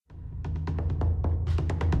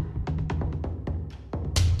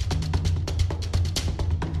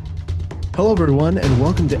Hello, everyone, and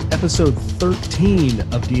welcome to episode 13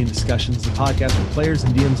 of D&D Discussions, the podcast for players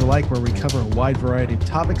and DMs alike, where we cover a wide variety of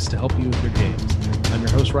topics to help you with your games. I'm your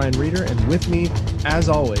host, Ryan Reeder, and with me, as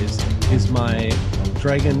always, is my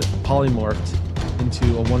dragon polymorphed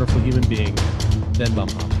into a wonderful human being, Ben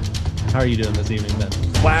Bumhop. How are you doing this evening, Ben?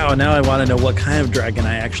 Wow, now I want to know what kind of dragon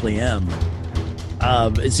I actually am.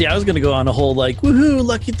 See, I was going to go on a whole like, woohoo,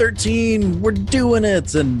 Lucky 13, we're doing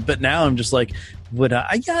it. But now I'm just like,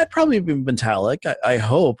 I'd probably be metallic. I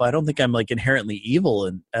hope. I don't think I'm like inherently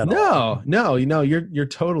evil at all. No, you're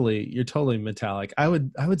totally metallic. I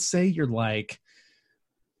would say you're like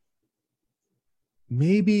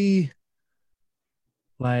maybe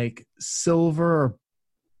like silver or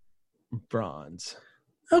bronze.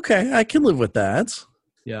 Okay, I can live with that.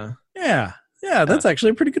 Yeah. Yeah, that's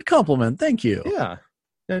actually a pretty good compliment. Thank you. Yeah,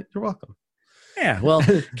 you're welcome. Yeah, well,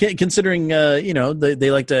 considering,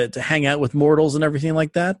 they like to hang out with mortals and everything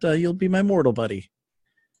like that, you'll be my mortal buddy.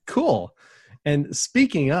 Cool. And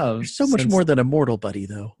speaking of... You're so much more than a mortal buddy,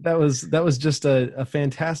 though. That was just a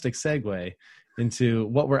fantastic segue into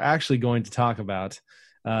what we're actually going to talk about.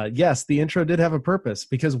 Yes, the intro did have a purpose,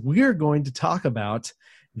 because we're going to talk about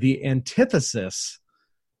the antithesis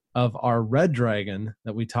of our red dragon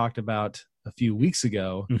that we talked about a few weeks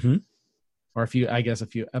ago, or a few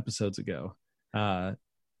episodes ago.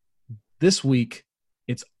 This week,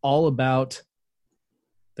 it's all about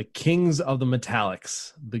the kings of the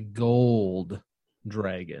metallics, the gold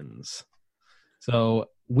dragons. So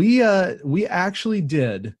we actually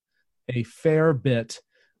did a fair bit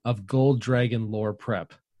of gold dragon lore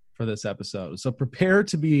prep for this episode. So prepare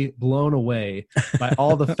to be blown away by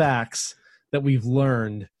all the facts that we've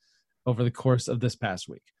learned over the course of this past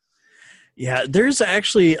week. Yeah, there's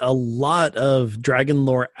actually a lot of dragon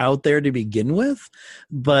lore out there to begin with,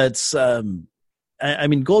 but I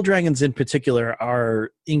mean, gold dragons in particular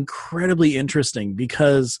are incredibly interesting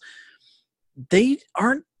because they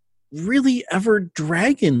aren't really ever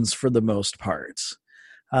dragons for the most part.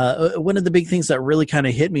 One of the big things that really kind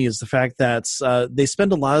of hit me is the fact that they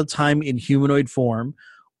spend a lot of time in humanoid form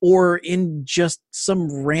or in just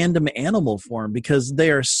some random animal form, because they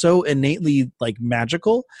are so innately like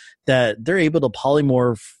magical that they're able to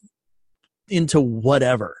polymorph into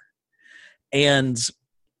whatever. And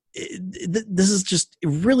this is just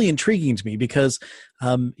really intriguing to me because,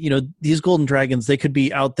 these golden dragons, they could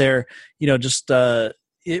be out there, just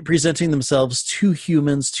presenting themselves to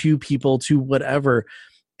humans, to people, to whatever.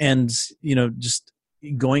 And, just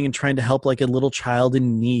going and trying to help like a little child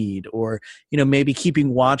in need, or maybe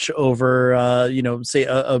keeping watch over say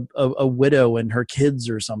a widow and her kids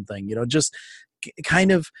or something, just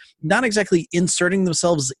kind of not exactly inserting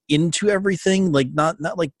themselves into everything, like not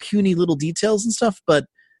like puny little details and stuff, but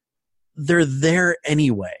they're there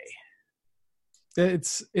anyway.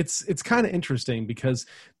 It's kind of interesting because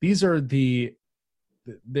these are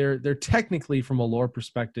they're technically, from a lore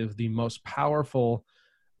perspective, the most powerful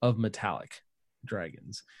of metallic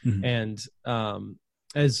dragons. And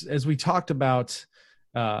as we talked about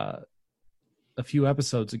a few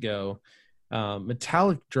episodes ago,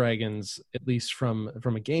 metallic dragons, at least from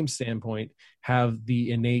a game standpoint, have the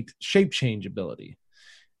innate shape change ability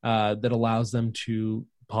that allows them to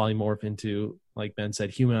polymorph into, like Ben said,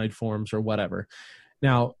 humanoid forms or whatever.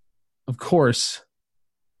 Now, of course,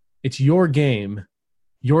 it's your game.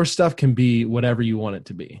 Your stuff can be whatever you want it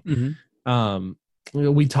to be.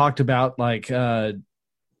 We talked about, like, in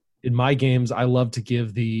my games, I love to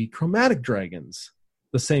give the chromatic dragons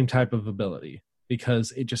the same type of ability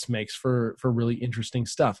because it just makes for really interesting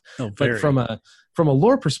stuff. But from a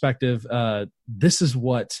lore perspective, this is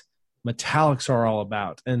what metallics are all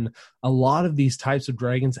about. And a lot of these types of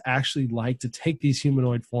dragons actually like to take these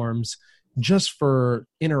humanoid forms just for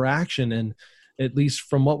interaction. And at least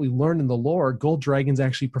from what we learned in the lore, gold dragons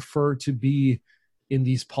actually prefer to be in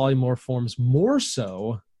these polymorph forms more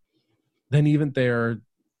so than even their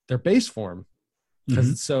base form, because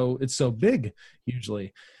it's so big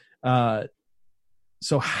usually.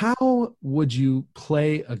 So how would you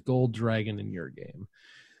play a gold dragon in your game?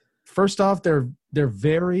 First off, they're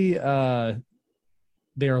very they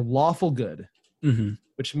are lawful good,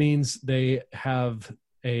 which means they have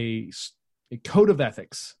a code of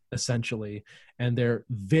ethics essentially, and they're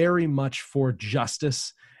very much for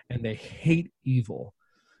justice, and they hate evil.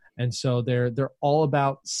 And so they're all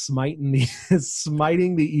about smiting the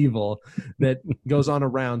evil that goes on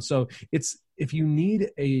around. So it's, if you need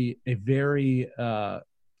a very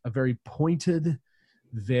pointed,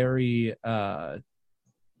 very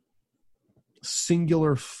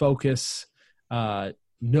singular focus,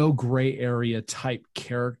 no gray area type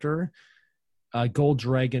character, a gold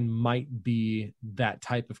dragon might be that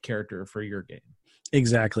type of character for your game.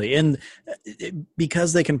 Exactly. And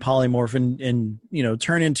because they can polymorph and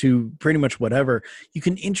turn into pretty much whatever, you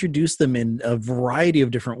can introduce them in a variety of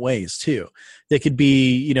different ways too. They could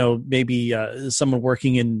be, maybe someone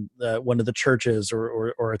working in one of the churches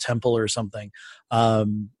or a temple or something.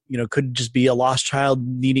 Could just be a lost child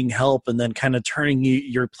needing help and then kind of turning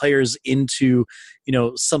your players into,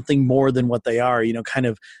 something more than what they are, kind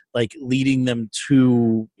of like leading them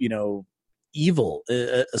to, evil,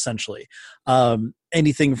 essentially.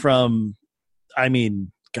 Anything from,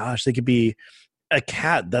 they could be a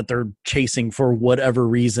cat that they're chasing for whatever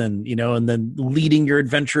reason, and then leading your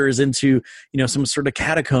adventurers into, some sort of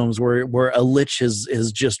catacombs where a lich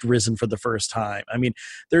has just risen for the first time. I mean,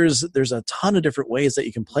 there's a ton of different ways that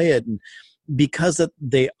you can play it. And because that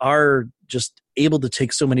they are just able to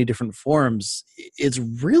take so many different forms, it's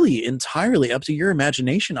really entirely up to your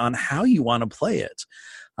imagination on how you want to play it.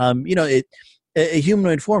 A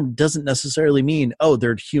humanoid form doesn't necessarily mean, oh,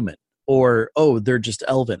 they're human or, oh, they're just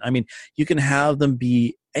elven. I mean, you can have them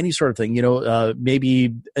be any sort of thing,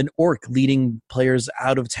 maybe an orc leading players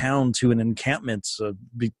out of town to an encampment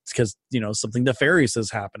because, something nefarious is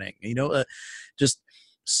happening, just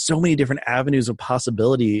so many different avenues of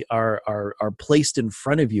possibility are placed in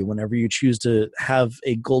front of you whenever you choose to have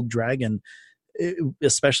a gold dragon,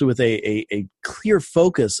 especially with a clear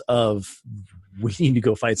focus of we need to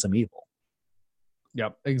go fight some evil.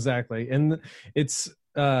 Yep, exactly. And it's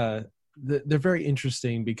they're very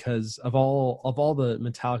interesting because of all the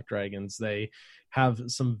metallic dragons, they have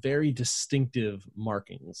some very distinctive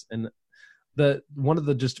markings. And one of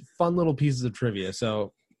the just fun little pieces of trivia.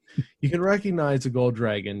 So you can recognize a gold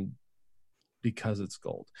dragon because it's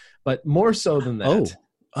gold, but more so than that.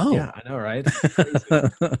 Oh, yeah, I know, right?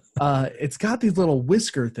 It's got these little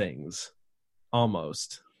whisker things,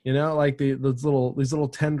 almost. Like these little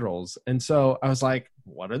tendrils. And so I was like,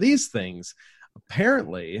 what are these things?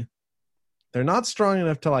 Apparently, they're not strong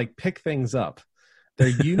enough to like pick things up. They're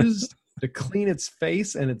used to clean its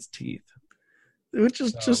face and its teeth. Which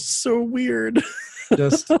is just so weird.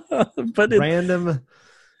 Just but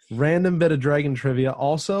random bit of dragon trivia.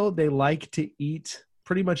 Also, they like to eat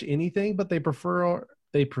pretty much anything, but they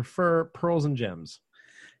prefer pearls and gems.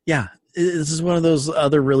 Yeah, this is one of those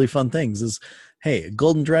other really fun things is, hey, a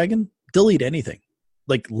golden dragon, they'll eat anything.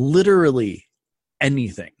 Like literally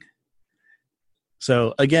anything.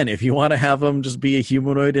 So again, if you want to have them just be a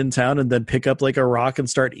humanoid in town and then pick up like a rock and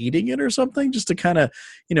start eating it or something, just to kind of,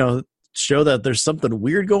 show that there's something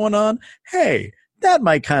weird going on, hey, that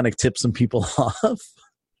might kind of tip some people off.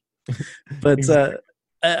 But exactly.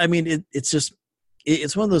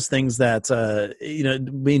 It's one of those things that,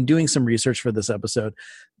 in doing some research for this episode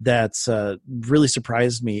that's really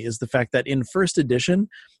surprised me is the fact that in first edition,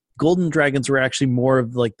 golden dragons were actually more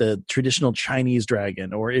of like the traditional Chinese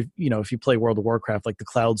dragon, or if you play World of Warcraft, like the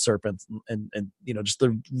cloud serpent and just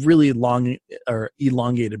the really long or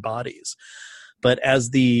elongated bodies. But as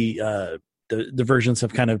the versions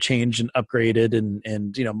have kind of changed and upgraded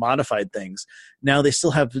and modified things, now they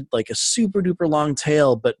still have like a super duper long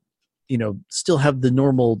tail, but still have the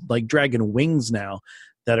normal like dragon wings now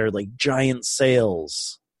that are like giant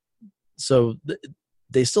sails. So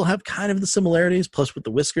they still have kind of the similarities, plus with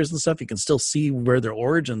the whiskers and stuff, you can still see where their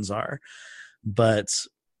origins are, but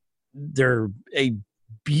they're a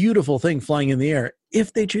beautiful thing flying in the air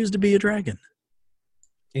if they choose to be a dragon.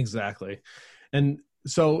 Exactly. And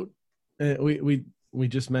so we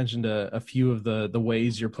just mentioned a few of the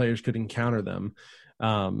ways your players could encounter them.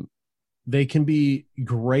 They can be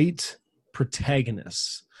great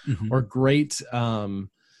protagonists, mm-hmm. or great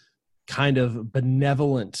kind of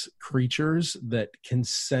benevolent creatures that can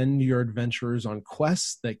send your adventurers on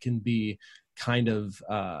quests, that can be kind of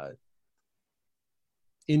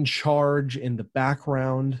in charge in the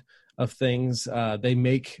background of things. They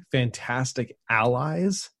make fantastic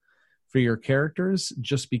allies for your characters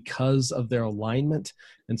just because of their alignment.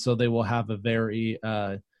 And so they will have a very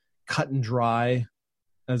cut and dry,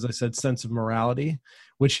 as I said, sense of morality,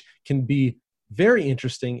 which can be very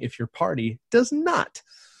interesting if your party does not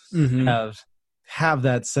mm-hmm. have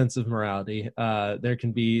that sense of morality. There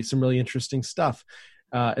can be some really interesting stuff,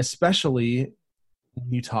 especially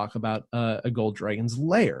when you talk about a gold dragon's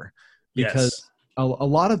lair, because a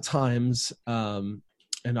lot of times,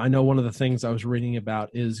 and I know one of the things I was reading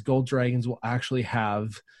about is gold dragons will actually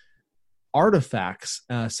have artifacts,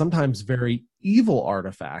 sometimes very evil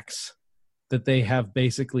artifacts, that they have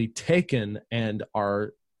basically taken and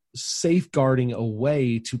are safeguarding a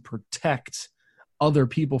way to protect other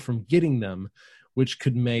people from getting them, which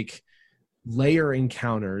could make layer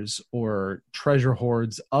encounters or treasure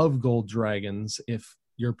hoards of gold dragons, if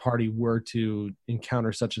your party were to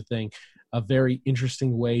encounter such a thing, a very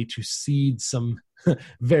interesting way to seed some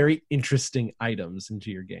very interesting items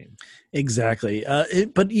into your game. Exactly.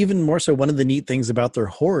 But even more so, one of the neat things about their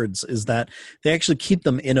hordes is that they actually keep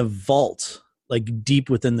them in a vault, like deep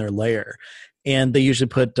within their lair. And they usually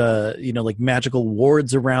put, like magical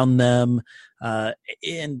wards around them.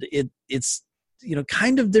 And it's,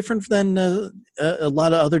 kind of different than a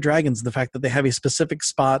lot of other dragons. The fact that they have a specific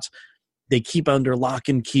spot they keep under lock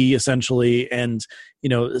and key essentially, and,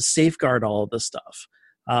 safeguard all of this stuff.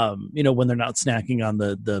 When they're not snacking on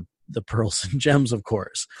the pearls and gems, of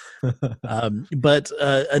course. But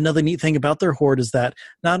another neat thing about their horde is that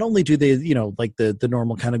not only do they, like the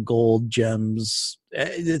normal kind of gold gems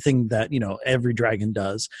thing that, every dragon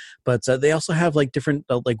does, but they also have like different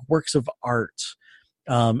like works of art.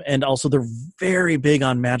 And also they're very big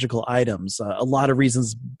on magical items. A lot of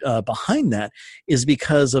reasons behind that is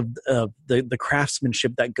because of the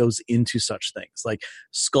craftsmanship that goes into such things, like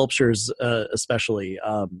sculptures, especially.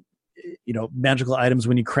 Magical items,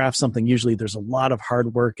 when you craft something, usually there's a lot of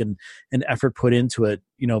hard work and effort put into it,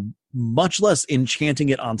 much less enchanting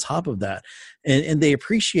it on top of that. And they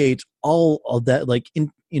appreciate all of that, like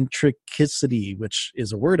intricacity, which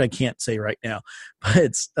is a word I can't say right now,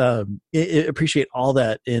 but it appreciate all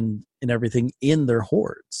that in everything in their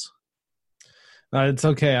hordes. It's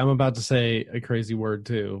okay. I'm about to say a crazy word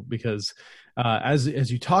too, because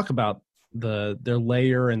as you talk about their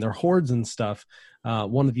layer and their hordes and stuff,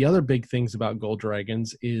 one of the other big things about gold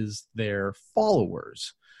dragons is their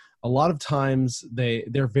followers. A lot of times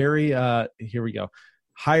they're very here we go,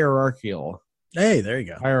 hierarchical. Hey, there you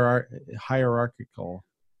go. Hierarchical.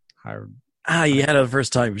 You had it the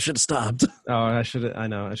first time. You should have stopped. Oh, I should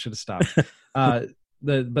have stopped.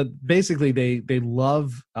 But basically they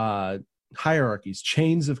love hierarchies,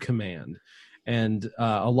 chains of command, and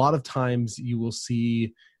a lot of times you will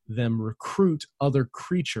see them recruit other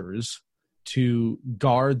creatures to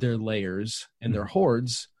guard their layers and their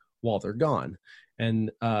hordes while they're gone,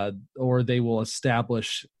 and or they will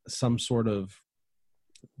establish some sort of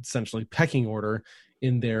essentially pecking order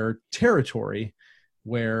in their territory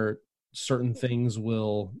where certain things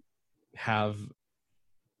will have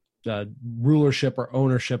rulership or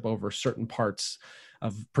ownership over certain parts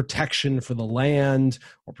of protection for the land,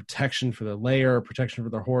 or protection for the layer, or protection for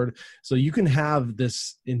the horde. So you can have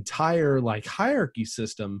this entire like hierarchy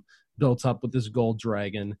system built up with this gold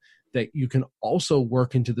dragon that you can also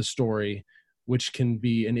work into the story, which can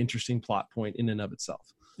be an interesting plot point in and of itself.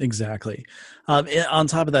 Exactly. On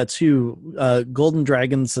top of that too, Golden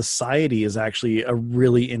Dragon Society is actually a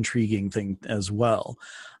really intriguing thing as well.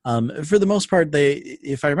 For the most part,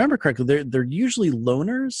 if I remember correctly, they're usually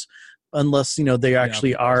loners, unless they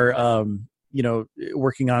actually are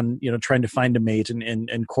working on trying to find a mate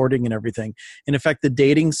and courting and everything. And in fact, the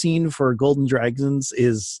dating scene for Golden Dragons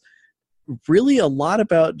is really a lot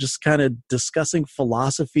about just kind of discussing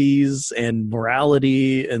philosophies and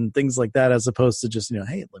morality and things like that, as opposed to just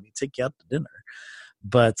hey, let me take you out to dinner.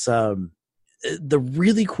 But the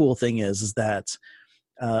really cool thing is that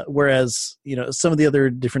whereas some of the other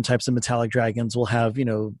different types of metallic dragons will have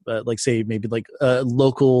like say maybe like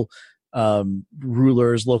local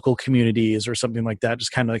rulers, local communities or something like that,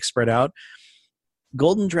 just kind of like spread out.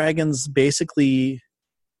 Golden dragons, basically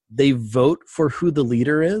they vote for who the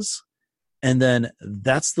leader is, and then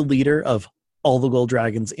that's the leader of all the gold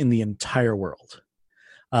dragons in the entire world.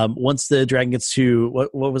 Once the dragon gets to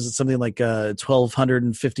what was it, something like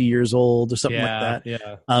 1,250 years old or something like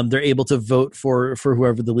that, they're able to vote for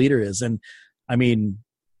whoever the leader is. And I mean,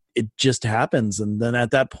 it just happens. And then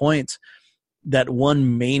at that point, that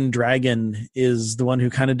one main dragon is the one who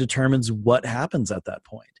kind of determines what happens at that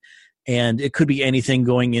point. And it could be anything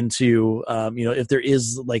going into, if there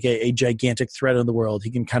is like a gigantic threat in the world, he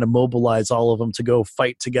can kind of mobilize all of them to go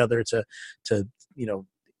fight together to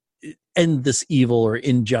end this evil or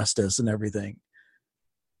injustice and everything.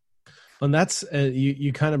 And that's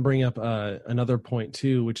you kind of bring up another point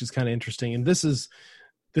too, which is kind of interesting. And this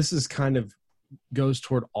is kind of goes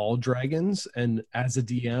toward all dragons. And as a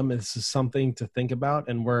DM, this is something to think about.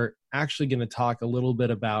 And we're actually going to talk a little bit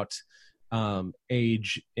about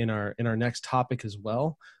age in our next topic as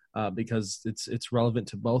well, because it's relevant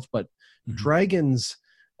to both. But dragons,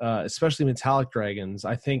 especially metallic dragons,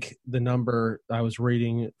 I think the number I was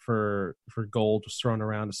reading for gold was thrown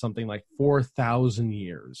around to something like 4,000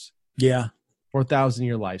 years. Yeah, 4,000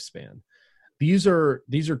 year lifespan. These are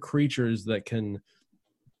creatures that can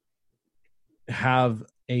have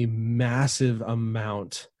a massive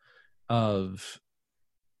amount of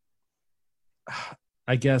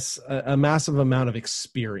I guess, a massive amount of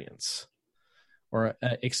experience or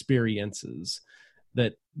experiences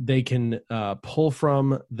that they can pull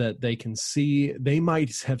from, that they can see. They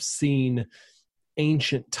might have seen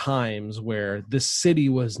ancient times where this city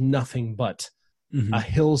was nothing but a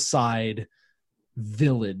hillside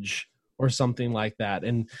village or something like that.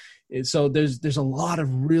 And so there's a lot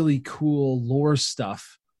of really cool lore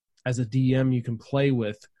stuff as a DM you can play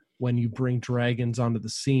with when you bring dragons onto the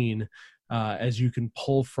scene, as you can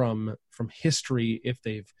pull from history if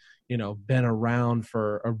they've been around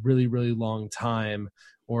for a really, really long time,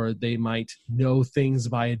 or they might know things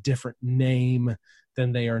by a different name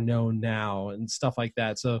than they are known now, and stuff like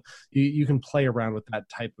that. So you can play around with that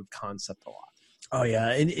type of concept a lot. Oh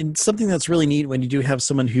yeah, and something that's really neat when you do have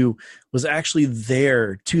someone who was actually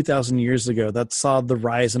there 2,000 years ago that saw the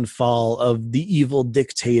rise and fall of the evil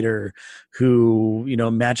dictator who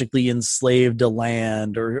magically enslaved a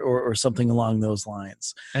land or something along those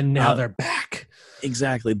lines. And now they're back.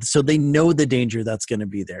 Exactly. So they know the danger that's going to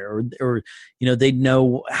be there, or they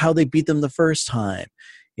know how they beat them the first time.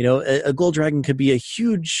 A gold dragon could be a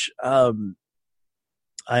huge.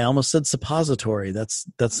 I almost said suppository. That's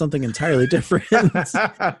something entirely different.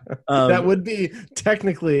 That would be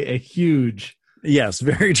technically a huge. Yes,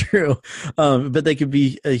 very true. But they could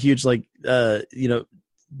be a huge,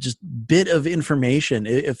 just bit of information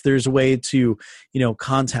if there's a way to,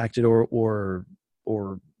 contact it or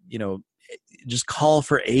just call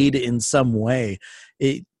for aid in some way.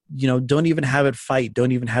 Don't even have it fight.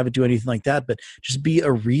 Don't even have it do anything like that. But just be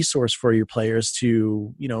a resource for your players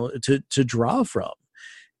to draw from.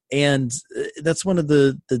 And that's one of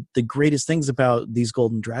the greatest things about these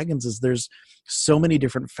golden dragons is there's so many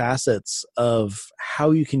different facets of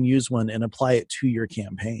how you can use one and apply it to your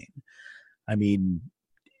campaign. I mean,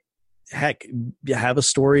 heck, you have a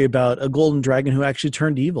story about a golden dragon who actually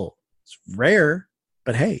turned evil. It's rare,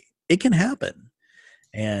 but hey, it can happen.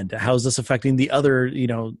 And how is this affecting the other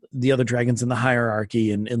dragons in the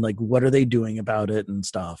hierarchy and like, what are they doing about it and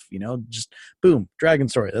stuff, just boom, dragon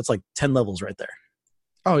story. That's like 10 levels right there.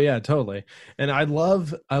 Oh yeah, totally. And I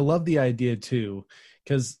love the idea too,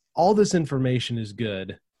 because all this information is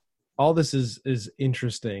good. All this is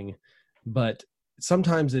interesting, but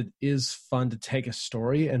sometimes it is fun to take a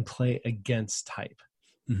story and play against type.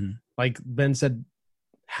 Mm-hmm. Like Ben said,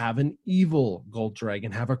 have an evil gold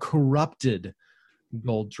dragon, have a corrupted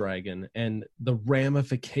gold dragon, and the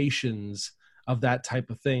ramifications of that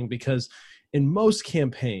type of thing. Because in most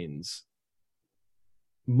campaigns,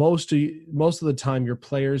 most of the time your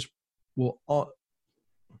players will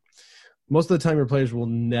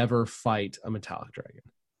never fight a metallic dragon.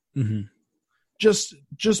 Mm-hmm. Just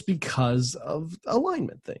because of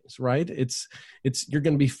alignment things, right? It's you're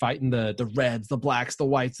going to be fighting the reds, the blacks, the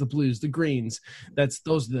whites, the blues, the greens.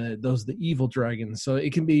 Those the evil dragons. So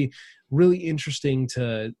it can be really interesting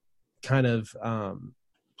to kind of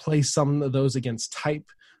play some of those against type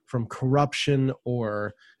from corruption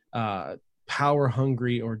or power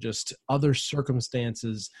hungry or just other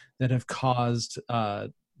circumstances that have caused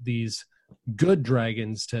these good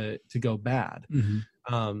dragons to go bad.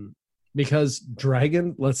 Mm-hmm. Because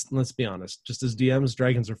let's be honest, just as DMs,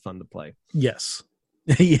 dragons are fun to play. Yes.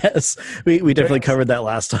 Yes. We definitely covered that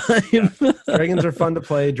last time. Yeah. Dragons are fun to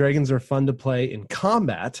play. Dragons are fun to play in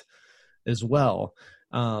combat as well.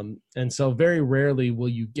 And so very rarely will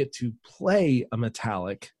you get to play a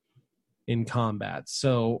metallic in combat.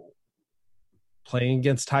 So playing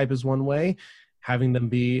against type is one way. Having them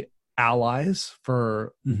be allies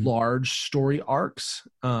for mm-hmm. large story arcs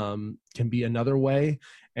can be another way.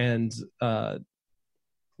 And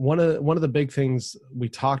one of the big things we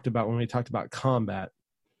talked about when we talked about combat,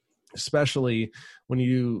 especially when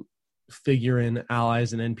you figure in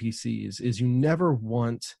allies and NPCs, is you never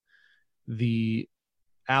want the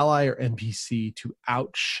ally or NPC to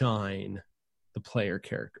outshine the player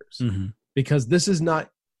characters. Mm-hmm. Because this is not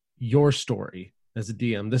your story as a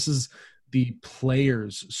DM. This is the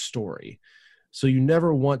player's story. So you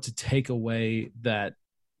never want to take away the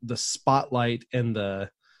spotlight and the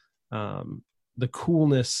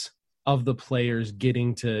coolness of the players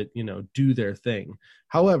getting to, do their thing.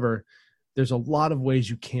 However, there's a lot of ways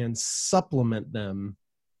you can supplement them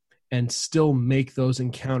and still make those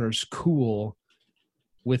encounters cool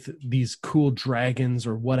with these cool dragons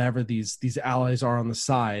or whatever these allies are on the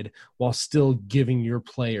side, while still giving your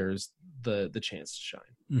players the chance to shine.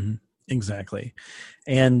 Mm-hmm. Exactly.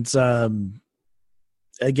 And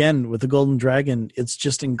again, with the golden dragon, it's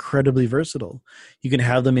just incredibly versatile. You can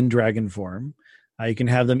have them in dragon form. You can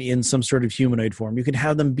have them in some sort of humanoid form. You can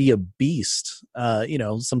have them be a beast,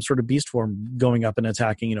 some sort of beast form going up and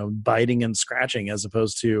attacking, biting and scratching, as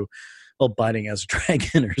opposed to biting as a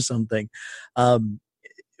dragon or something.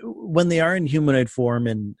 When they are in humanoid form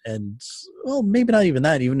and well, maybe not even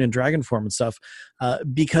that, even in dragon form and stuff,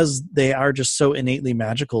 because they are just so innately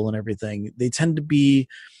magical and everything, they tend to be,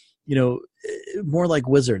 more like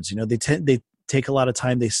wizards. They take a lot of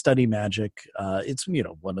time. They study magic. It's,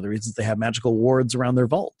 one of the reasons they have magical wards around their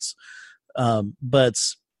vaults. But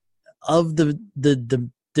of the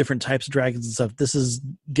different types of dragons and stuff, this is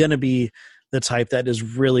going to be the type that is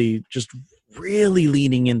really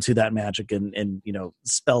leaning into that magic and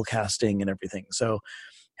spell casting and everything. So,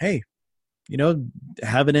 hey,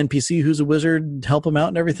 have an NPC who's a wizard, help him out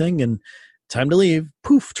and everything, and time to leave,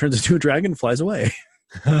 poof, turns into a dragon, flies away.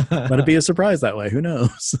 Let it be a surprise that way. Who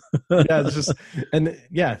knows? It's just, and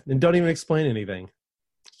don't even explain anything.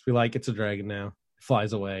 Just be like, it's a dragon now,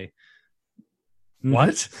 flies away.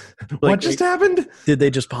 What? What just happened? Did they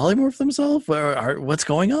just polymorph themselves, or what's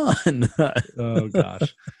going on? Oh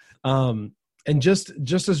gosh. And just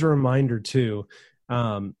as a reminder too,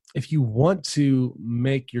 if you want to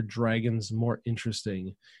make your dragons more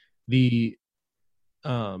interesting, the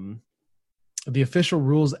official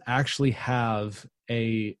rules actually have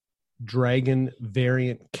a dragon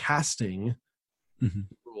variant casting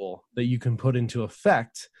rule that you can put into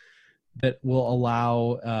effect that will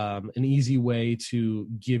allow an easy way to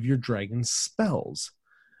give your dragons spells.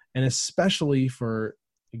 And especially for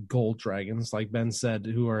gold dragons, like Ben said,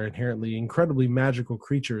 who are inherently incredibly magical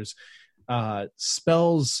creatures,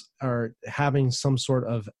 spells are having some sort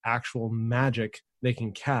of actual magic they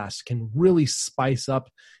can cast can really spice up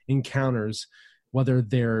encounters, whether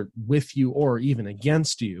they're with you or even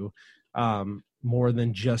against you, more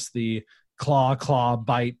than just the claw,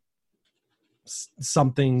 bite,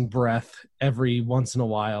 something breath every once in a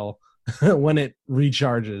while when it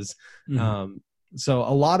recharges. So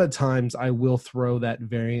a lot of times I will throw that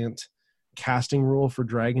variant casting rule for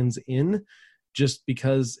dragons in, just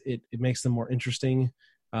because it makes them more interesting.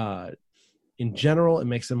 In general, it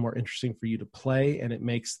makes them more interesting for you to play, and it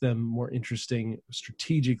makes them more interesting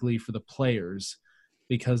strategically for the players,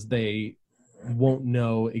 because they won't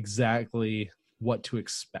know exactly what to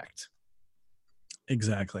expect.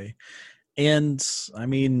 Exactly. And I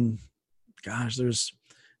mean, gosh, there's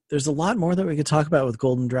a lot more that we could talk about with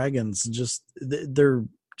golden dragons. Just they're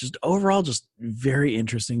just overall just very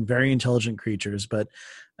interesting, very intelligent creatures. But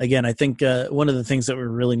again, I think one of the things that we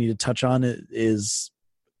really need to touch on is,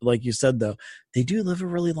 like you said, though, they do live a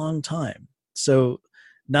really long time. So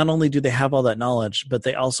not only do they have all that knowledge, but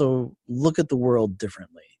they also look at the world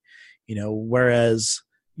differently. Whereas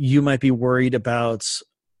you might be worried about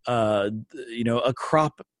a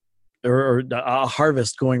crop or a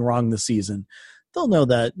harvest going wrong this season, they'll know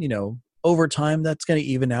that, over time that's going to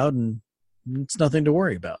even out and it's nothing to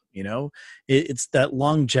worry about. It's that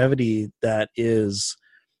longevity that is,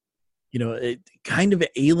 kind of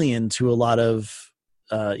alien to a lot of,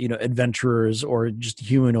 adventurers or just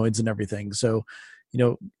humanoids and everything. So,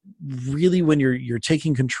 really when you're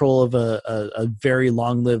taking control of a very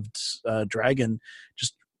long-lived dragon,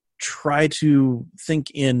 just try to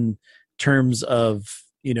think in terms of,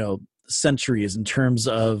 centuries, in terms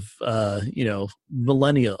of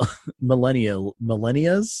millennias,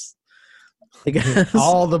 I guess.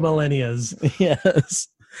 All the millennias. Yes.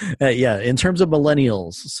 In terms of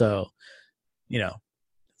millennials. So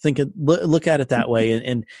look at it that way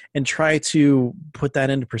and try to put that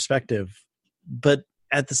into perspective, but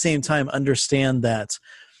at the same time understand that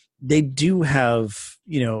they do have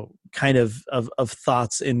kind of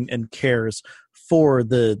thoughts and cares for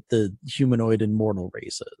the humanoid and mortal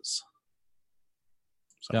races.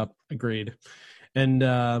 So. Yep, agreed.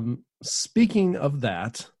 And speaking of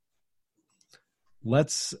that,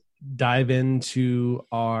 let's dive into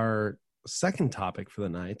our second topic for the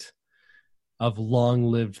night of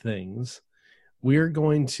long-lived things. We're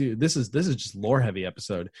going to this is just lore-heavy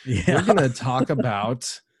episode. Yeah. We're going to talk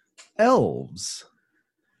about elves.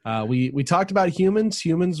 We talked about humans.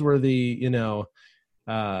 Humans were the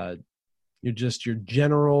you're just your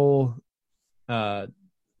general.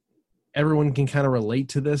 Everyone can kind of relate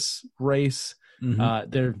to this race.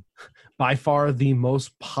 They're by far the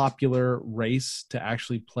most popular race to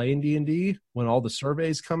actually play in D&D when all the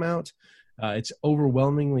surveys come out. It's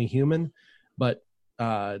overwhelmingly human, but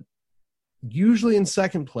usually in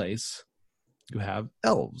second place, you have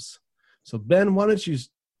elves. So Ben, why don't you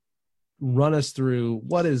run us through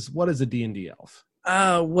what is a D&D elf?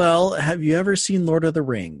 Well, have you ever seen Lord of the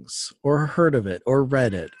Rings or heard of it or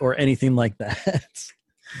read it or anything like that?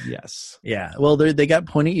 Yes. Yeah. Well, they got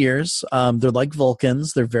pointy ears. They're like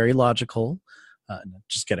Vulcans. They're very logical.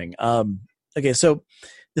 Just kidding. Okay. So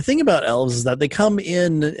The thing about elves is that they come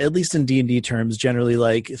in, at least in D&D terms, generally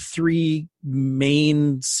like 3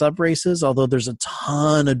 main subraces, although there's a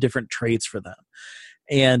ton of different traits for them.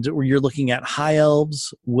 And you're looking at high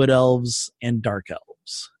elves, wood elves, and dark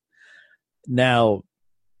elves. Now,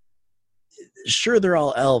 sure, they're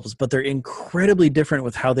all elves, but they're incredibly different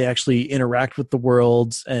with how they actually interact with the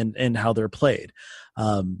worlds and how they're played.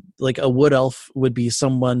 Like a wood elf would be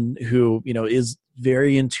someone who, is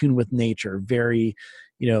very in tune with nature, very,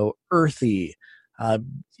 earthy.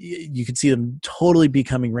 You can see them totally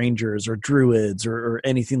becoming rangers or druids or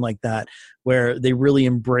anything like that, where they really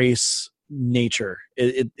embrace nature.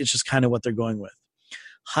 It's just kind of what they're going with.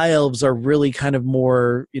 High elves are really kind of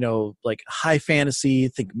more, like high fantasy,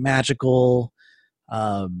 think magical.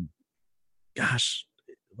 Gosh,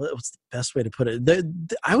 what's the best way to put it?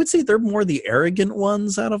 I would say they're more the arrogant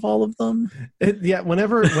ones out of all of them.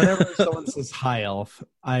 Whenever someone says high elf,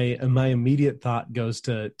 my immediate thought goes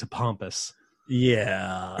to pompous.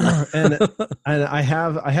 Yeah. and I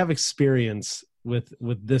have experience with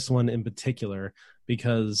this one in particular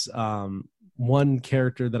because one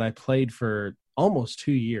character that I played for almost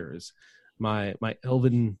 2 years, my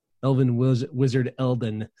elven wizard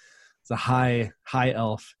Eldon, is a high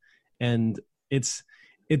elf, and it's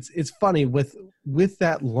funny with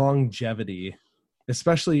that longevity,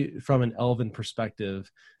 especially from an elven perspective,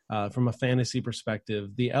 from a fantasy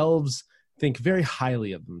perspective. The elves think very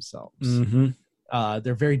highly of themselves. Mm-hmm.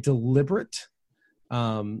 They're very deliberate.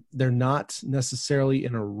 They're not necessarily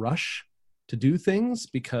in a rush to do things,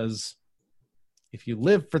 because if you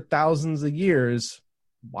live for thousands of years,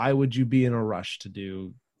 why would you be in a rush to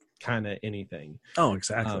do kind of anything? Oh,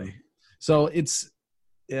 exactly. So it's,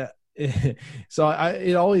 yeah. So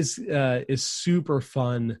it always is super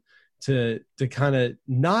fun to kind of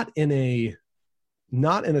not in a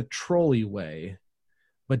trolley way,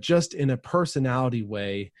 but just in a personality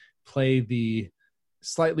way, play the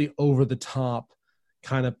slightly over the top,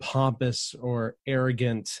 kind of pompous or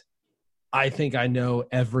arrogant, I think I know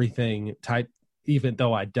everything type, even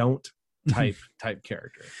though I don't, type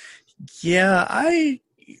character. Yeah, I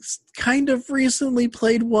kind of recently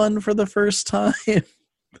played one for the first time.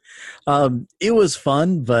 It was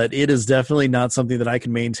fun, but it is definitely not something that I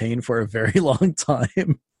can maintain for a very long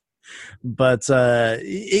time. But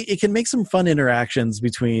it can make some fun interactions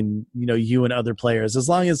between you and other players, as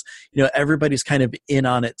long as everybody's kind of in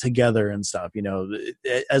on it together and stuff.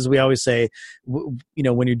 As we always say,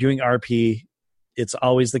 when you're doing RP, it's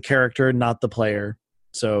always the character, not the player.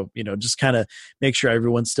 So just kind of make sure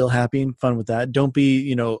everyone's still happy and fun with that. Don't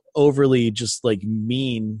be overly just like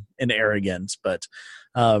mean and arrogant, but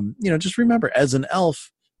just remember, as an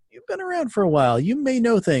elf, you've been around for a while. You may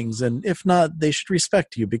know things, and if not, they should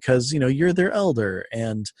respect you because you're their elder,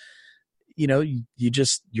 and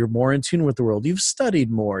you're more in tune with the world. You've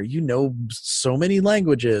studied more. You know so many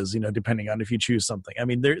languages. Depending on if you choose something. I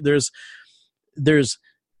mean, there's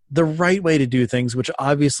the right way to do things, which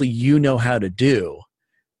obviously you know how to do,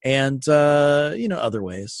 and other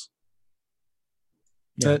ways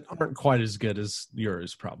that aren't quite as good as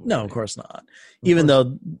yours, probably. No, of course not. Even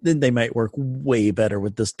though they might work way better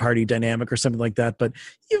with this party dynamic or something like that, but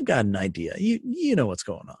you've got an idea. You know what's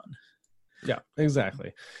going on. Yeah,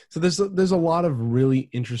 exactly. So there's a lot of really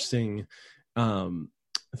interesting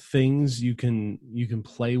things you can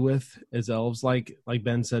play with as elves. Like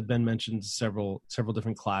Ben said, Ben mentioned several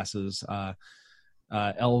different classes.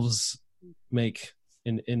 Elves make,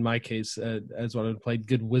 in my case, as what I would play,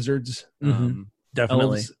 good wizards. Mm-hmm.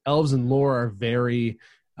 Definitely. Elves and lore are very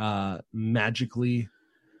magically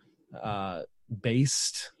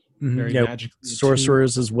based. Mm-hmm. Very magically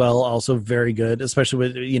sorcerers attuned as well, also very good, especially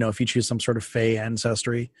with if you choose some sort of Fey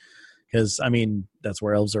ancestry, because I mean that's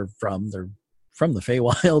where elves are from. They're from the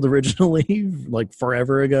Feywild originally, like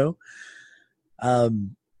forever ago. So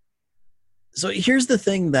here's the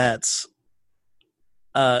thing that's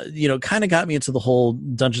kind of got me into the whole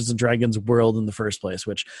Dungeons and Dragons world in the first place,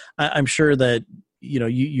 which I'm sure that,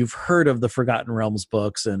 you've heard of the Forgotten Realms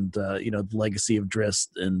books and, the Legacy of Drizzt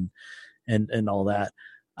and all that.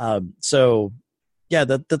 So yeah,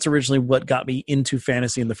 that's originally what got me into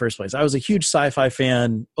fantasy in the first place. I was a huge sci-fi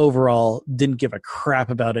fan overall, didn't give a crap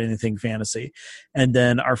about anything fantasy. And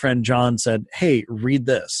then our friend John said, "Hey, read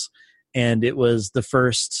this." And it was the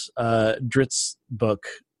first Drizzt book.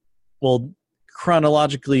 Well,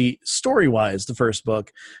 chronologically, story-wise, the first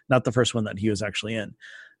book, not the first one that he was actually in.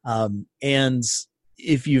 And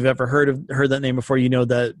if you've ever heard that name before, you know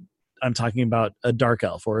that I'm talking about a dark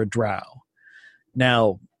elf or a drow.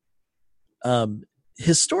 Now,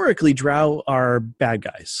 historically, drow are bad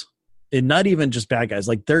guys, and not even just bad guys.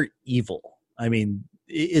 Like, they're evil. I mean,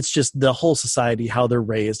 it's just the whole society, how they're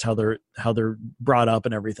raised, how they're brought up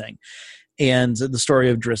and everything. And the story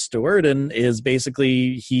of Drizzt Do'Urden is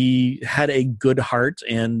basically he had a good heart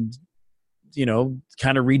and,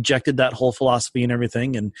 kind of rejected that whole philosophy and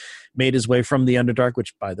everything and made his way from the Underdark,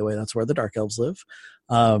 which, by the way, that's where the Dark Elves live,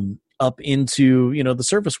 up into, the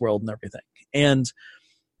surface world and everything. And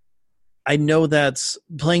I know that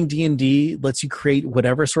playing D&D lets you create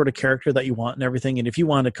whatever sort of character that you want and everything. And if you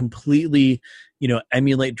want to completely,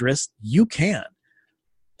 emulate Drizzt, you can.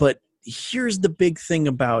 But here's the big thing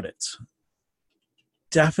about it.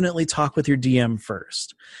 Definitely talk with your DM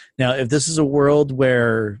first. Now, if this is a world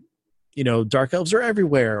where, dark elves are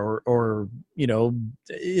everywhere, or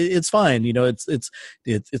it's fine.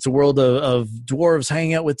 It's a world of dwarves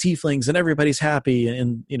hanging out with tieflings and everybody's happy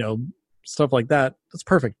and stuff like that. That's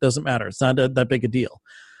perfect. Doesn't matter. It's not that big a deal.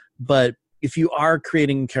 But if you are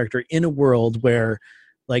creating a character in a world where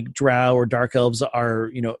like drow or dark elves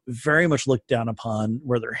are, very much looked down upon,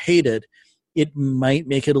 where they're hated, it might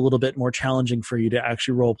make it a little bit more challenging for you to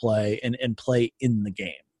actually role play and play in the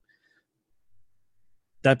game.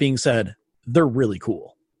 That being said, they're really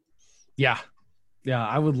cool. Yeah.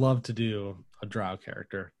 I would love to do a drow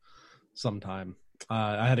character sometime.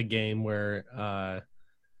 I had a game where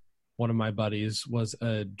one of my buddies was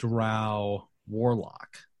a drow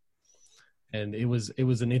warlock, and it was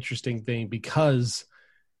an interesting thing because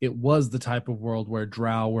it was the type of world where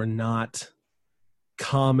drow were not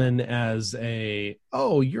common as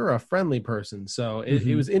you're a friendly person. So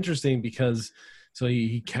it was interesting because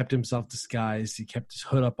he kept himself disguised. He kept his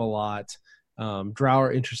hood up a lot. Drow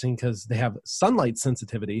are interesting because they have sunlight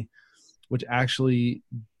sensitivity, which actually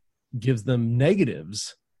gives them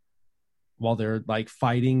negatives while they're like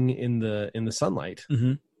fighting in the sunlight,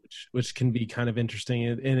 which can be kind of interesting.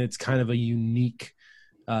 And it's kind of a unique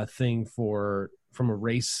thing from a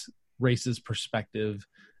race's perspective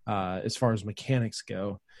as far as mechanics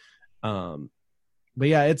go. But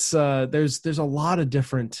yeah, it's there's a lot of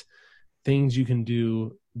different things you can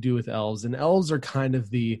do with elves, and elves are kind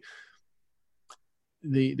of the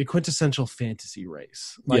quintessential fantasy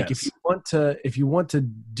race. Like, yes. if you want to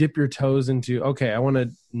dip your toes into, okay, I want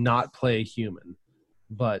to not play a human,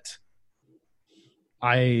 but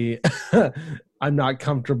I'm not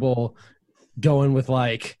comfortable going with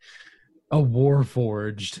like a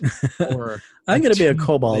warforged, or I'm going to be a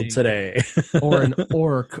kobold today, or an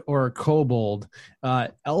orc or a kobold.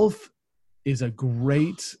 Elf is a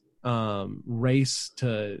great race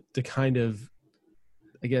to kind of,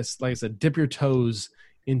 I guess, like I said, dip your toes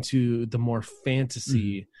into the more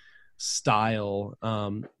fantasy style.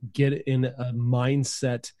 Get in a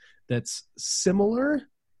mindset that's similar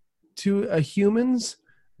to a human's,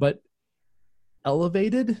 but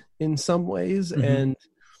elevated in some ways, and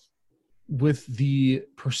with the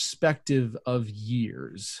perspective of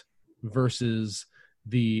years versus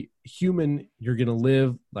the human. You're going to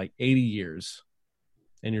live like 80 years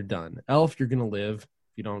and you're done. Elf, you're going to live,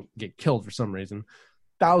 if you don't get killed for some reason,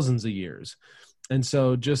 thousands of years. And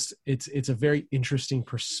so just it's a very interesting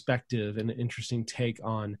perspective and an interesting take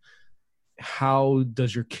on how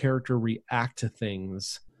does your character react to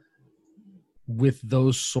things with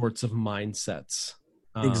those sorts of mindsets.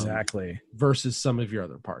 Exactly. Versus some of your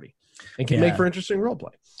other party. And can make for interesting role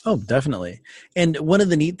play. Oh, definitely. And one of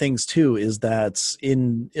the neat things too is that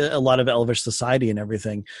in a lot of Elvish society and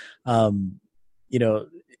everything,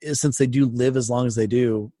 since they do live as long as they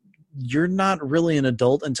do, you're not really an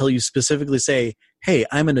adult until you specifically say, hey,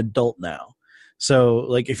 I'm an adult now. So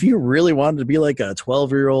like if you really wanted to be like a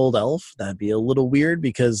 12-year-old elf, that'd be a little weird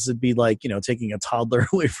because it'd be like, taking a toddler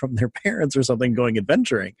away from their parents or something, going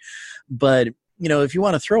adventuring. But, if you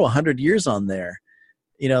want to throw 100 years on there,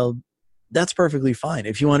 that's perfectly fine.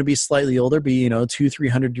 If you want to be slightly older, be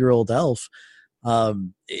 200-300-year-old elf,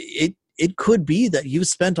 it could be that you've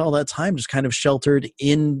spent all that time just kind of sheltered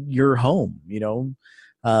in your home.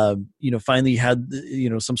 Finally you had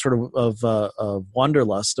some sort of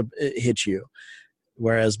wanderlust hit you,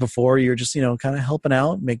 whereas before you're just kind of helping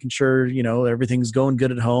out, making sure everything's going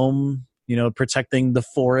good at home, protecting the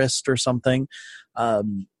forest or something.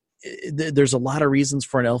 There's a lot of reasons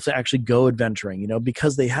for an elf to actually go adventuring,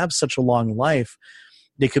 because they have such a long life.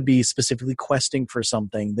 They could be specifically questing for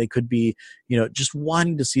something. They could be, just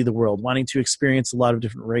wanting to see the world, wanting to experience a lot of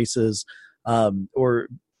different races, or,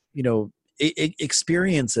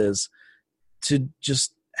 experiences to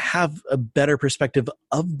just have a better perspective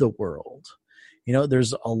of the world.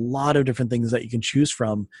 There's a lot of different things that you can choose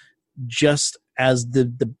from, just as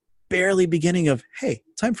the barely beginning of, hey,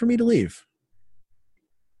 time for me to leave.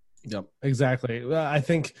 Yep, exactly. I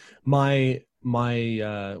think my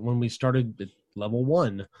when we started at level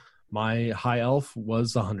 1, my high elf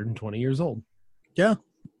was 120 years old. Yeah,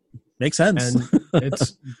 makes sense. And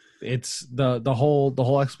it's the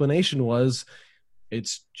whole explanation was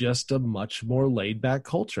it's just a much more laid back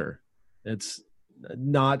culture. It's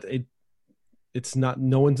not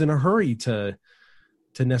no one's in a hurry to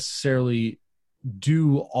necessarily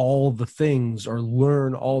do all the things or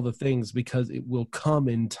learn all the things, because it will come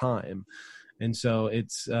in time. And so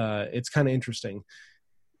it's kind of interesting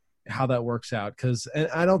how that works out, because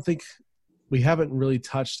I don't think we haven't really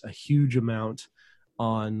touched a huge amount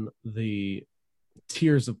on the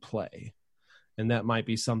tiers of play, and that might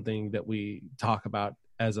be something that we talk about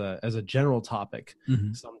as a general topic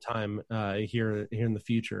sometime here in the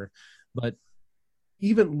future. But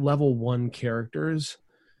even level 1 characters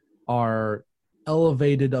are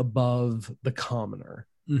elevated above the commoner.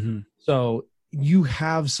 So you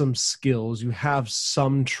have some skills, you have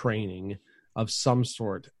some training of some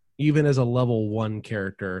sort, even as a level 1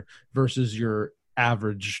 character versus your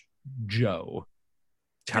average Joe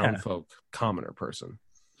townfolk commoner person.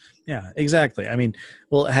 Yeah, exactly. I mean,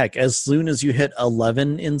 well, heck, as soon as you hit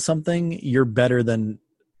 11 in something, you're better than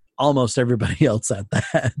almost everybody else at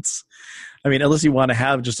that. I mean, unless you want to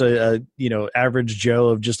have just a average Joe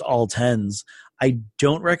of just all 10s. I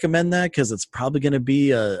don't recommend that, because it's probably going to be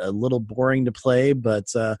a little boring to play,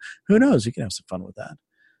 but who knows? You can have some fun with that.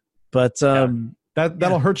 But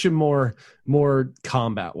that'll hurt you more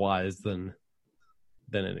combat wise than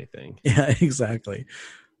anything. Yeah, exactly.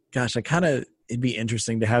 Gosh, it'd be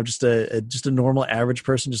interesting to have just a normal average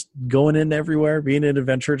person just going in everywhere, being an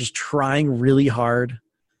adventurer, just trying really hard.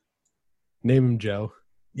 Name him Joe.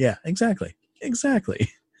 Yeah, exactly.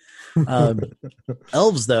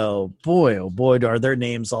 Elves, though, boy, oh boy, are their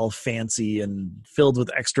names all fancy and filled with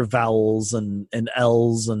extra vowels and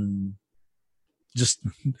L's and just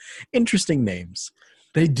interesting names.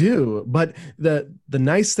 They do, but the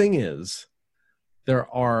nice thing is there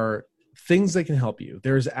are things that can help you.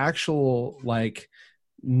 There's actual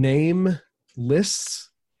name lists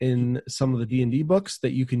in some of the D&D books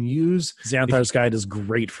that you can use. Xanthar's Guide is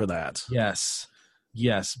great for that. Yes.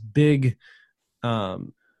 Big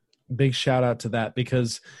shout out to that,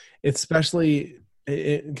 because especially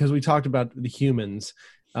because we talked about the humans.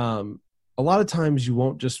 A lot of times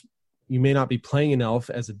you may not be playing an elf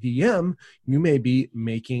as a DM. You may be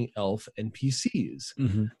making elf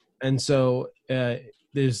NPCs. And so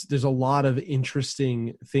there's a lot of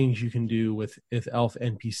interesting things you can do with elf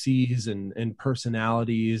NPCs and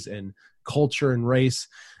personalities and culture and race.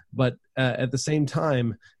 But at the same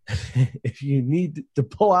time, if you need to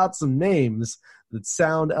pull out some names that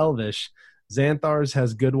sound elvish, Xanthar's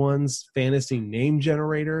has good ones. Fantasy Name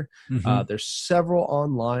Generator. There's several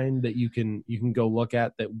online that you can go look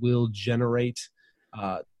at that will generate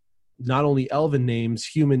not only elven names,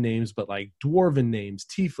 human names, but like dwarven names,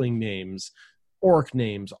 tiefling names, orc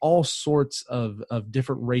names, all sorts of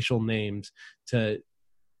different racial names. There's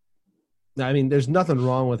nothing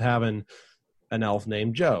wrong with having an elf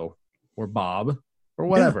named Joe or Bob or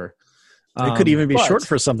whatever. It could even be short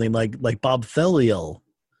for something like Bob Theliel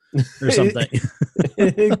or something.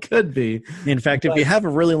 It could be. In fact, if you have a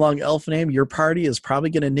really long elf name, your party is probably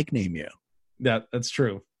going to nickname you. That's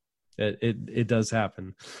true. It does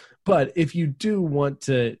happen. But if you do want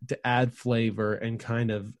to add flavor and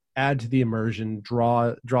kind of add to the immersion,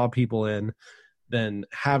 draw people in, then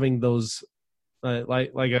having those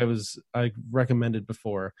like I recommended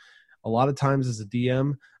before, a lot of times as a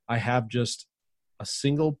DM, I have just a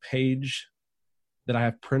single page that I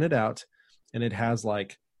have printed out, and it has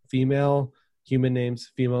female human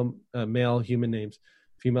names, female male human names,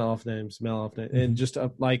 female elf names, male elf names, and just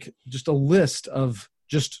a list of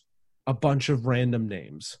just a bunch of random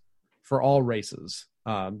names for all races.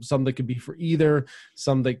 Some that could be for either,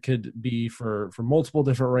 some that could be for multiple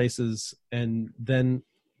different races, and then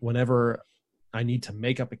whenever I need to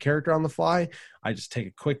make up a character on the fly, I just take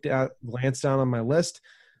a quick glance down on my list,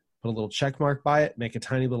 put a little check mark by it, make a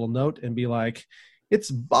tiny little note, and be like, it's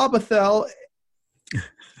Bobathel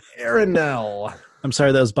Arenell. I'm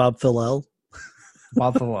sorry, that was Bob Thillel.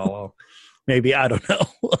 Bob Thillel. Maybe, I don't know.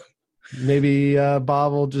 Maybe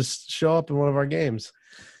Bob will just show up in one of our games.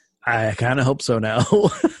 I kind of hope so now.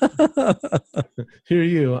 Hear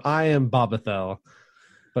you. I am Bobathel,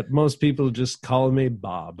 but most people just call me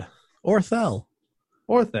Bob. Or Thel.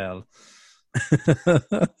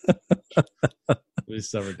 It's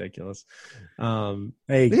so ridiculous.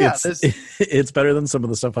 Hey, yeah, it's better than some of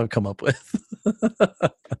the stuff I've come up with.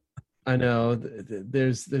 I know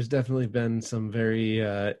there's definitely been some very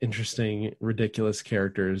interesting, ridiculous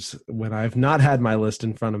characters when I've not had my list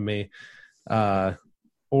in front of me,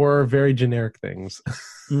 or very generic things.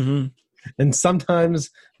 And sometimes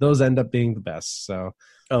those end up being the best. So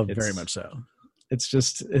very much so. It's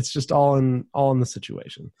just all in the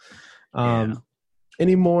situation. Yeah.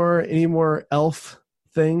 Any more elf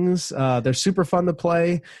things? They're super fun to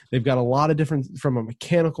play. They've got a lot of different, from a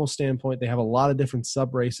mechanical standpoint, they have a lot of different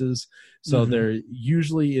sub races. So there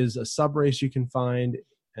usually is a sub race you can find,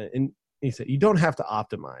 and you don't have to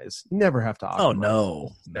optimize. You never have to optimize. Oh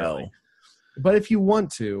no. But if you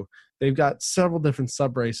want to, they've got several different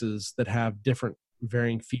sub races that have different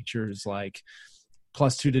varying features, like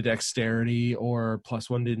 +2 to dexterity or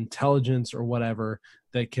 +1 to intelligence or whatever,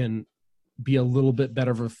 that can be a little bit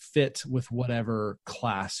better of a fit with whatever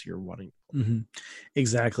class you're wanting.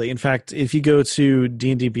 Exactly. In fact, if you go to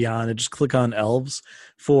D&D Beyond and just click on elves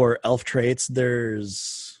for elf traits,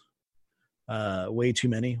 there's way too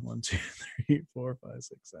many. 1, 2, 3, 4, 5,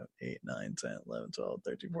 6, 7, 8, 9, 10, 11, 12,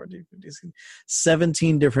 13, 14, 15, 16,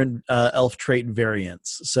 17 different elf trait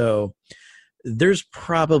variants. So there's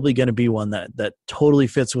probably going to be one that totally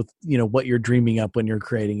fits with, what you're dreaming up when you're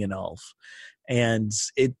creating an elf. And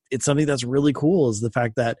it's something that's really cool, is the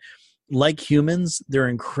fact that, like humans, they're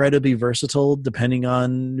incredibly versatile depending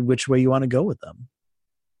on which way you want to go with them.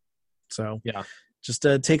 So yeah, just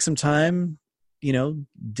take some time,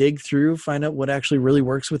 dig through, find out what actually really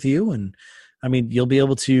works with you. And I mean, you'll be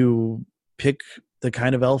able to pick the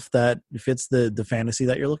kind of elf that fits the fantasy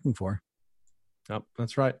that you're looking for. Yep,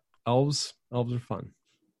 that's right. Elves are fun.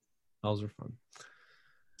 Elves are fun.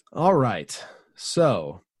 All right.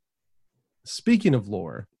 So speaking of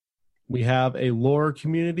lore, we have a lore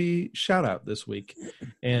community shout out this week,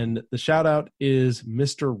 and the shout out is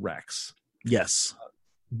Mr. Rex. Yes.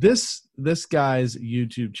 This guy's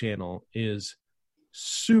YouTube channel is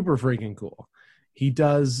super freaking cool. He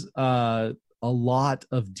does a lot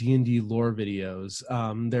of D&D lore videos.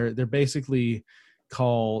 They're basically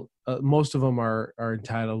called, most of them are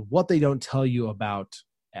entitled "What They Don't Tell You About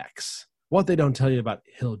X," what they don't tell you about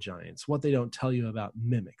hill giants, what they don't tell you about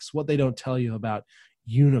mimics, what they don't tell you about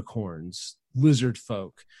unicorns, lizard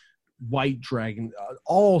folk, white dragon,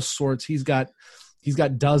 all sorts. He's got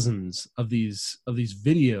dozens of these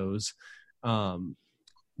videos,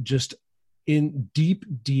 just in deep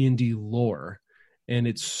D&D lore, and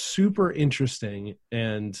it's super interesting.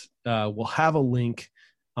 And we'll have a link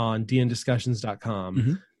on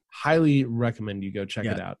dndiscussions.com. Highly recommend you go check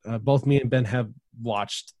it out. Both me and Ben have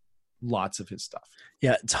watched lots of his stuff.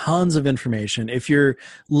 Yeah, tons of information. If you're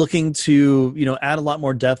looking to, add a lot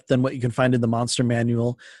more depth than what you can find in the monster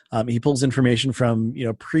manual, he pulls information from,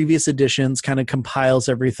 previous editions, kind of compiles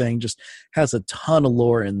everything, just has a ton of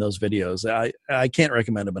lore in those videos. I can't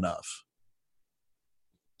recommend him enough.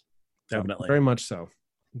 Definitely. Very much so.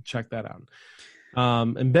 Check that out.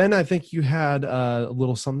 And Ben, I think you had a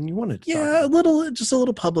little something you wanted to talk about. Just a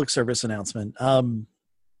little public service announcement.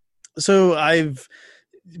 So I've,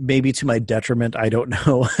 maybe to my detriment, I don't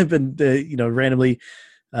know, I've been randomly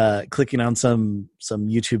clicking on some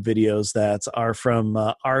YouTube videos that are from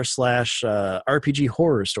r/RPG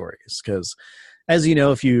horror stories, because as you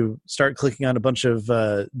know, if you start clicking on a bunch of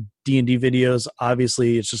D&D videos,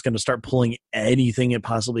 obviously it's just going to start pulling anything it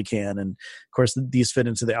possibly can, and of course these fit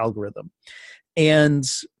into the algorithm. And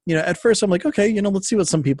at first I'm like, okay, let's see what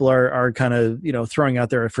some people are kind of throwing out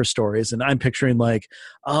there for stories. And I'm picturing like,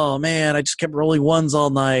 oh man, I just kept rolling ones all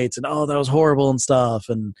night, and oh, that was horrible and stuff.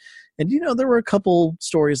 And there were a couple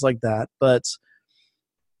stories like that, but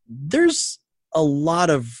there's a lot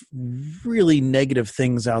of really negative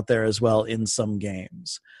things out there as well in some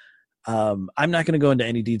games. I'm not going to go into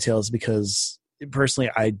any details because personally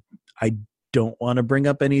I don't want to bring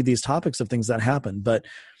up any of these topics of things that happen, but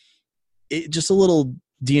just a little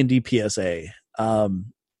D&D PSA.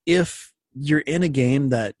 If you're in a game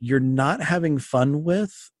that you're not having fun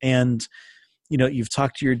with, and you've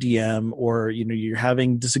talked to your DM, or you're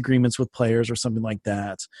having disagreements with players or something like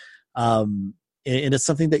that, and it's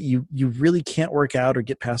something that you really can't work out or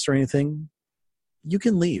get past or anything, you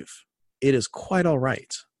can leave. It is quite all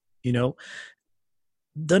right.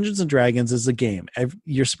 Dungeons and Dragons is a game.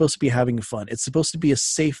 You're supposed to be having fun. It's supposed to be a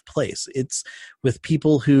safe place. It's with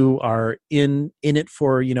people who are in it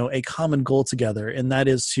for, a common goal together, and that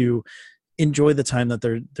is to enjoy the time that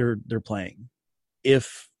they're playing.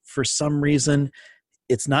 If for some reason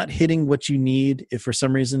it's not hitting what you need, if for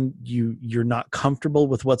some reason you're not comfortable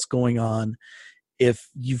with what's going on, if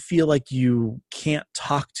you feel like you can't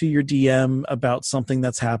talk to your DM about something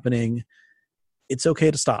that's happening, it's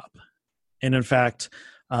okay to stop. And in fact,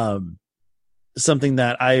 something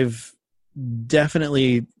that I've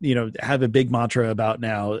definitely, have a big mantra about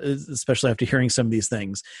now, especially after hearing some of these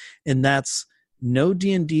things, and that's no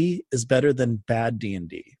D&D is better than bad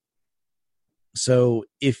D&D. So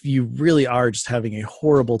if you really are just having a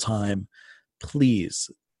horrible time, please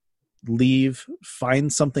leave,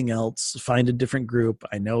 find something else, find a different group.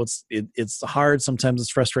 I know it's hard. Sometimes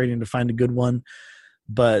it's frustrating to find a good one,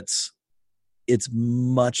 but it's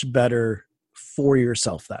much better for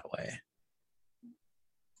yourself that way.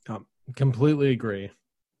 Completely agree.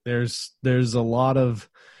 There's a lot of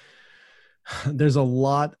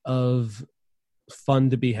fun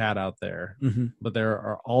to be had out there, but there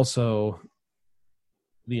are also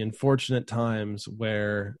the unfortunate times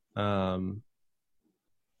where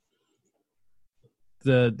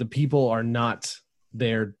the people are not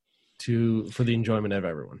there for the enjoyment of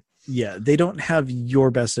everyone. Yeah, they don't have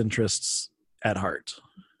your best interests at heart.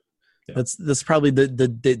 Yeah. That's probably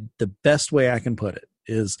the best way I can put it,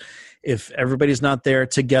 is if everybody's not there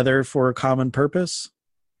together for a common purpose,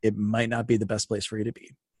 it might not be the best place for you to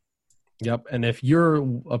be. Yep. And if you're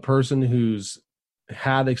a person who's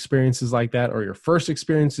had experiences like that, or your first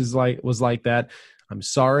experiences was like that, I'm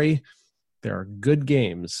sorry. There are good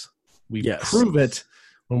games. We prove it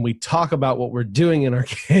when we talk about what we're doing in our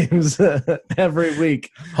games every week.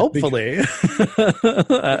 Hopefully.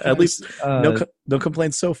 At least no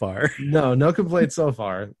complaints so far. No complaints so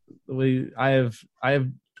far. I've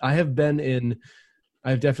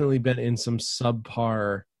definitely been in some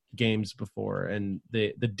subpar games before, and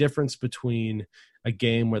the difference between a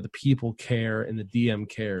game where the people care and the DM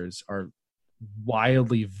cares are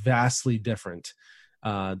vastly different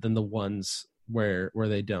than the ones where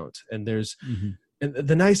they don't. And there's and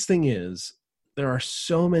the nice thing is there are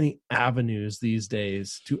so many avenues these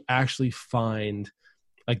days to actually find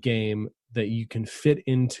a game that you can fit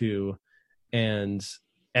into, and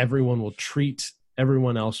everyone will treat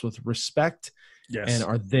everyone else with respect. Yes. And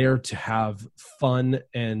are there to have fun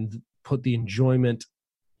and put the enjoyment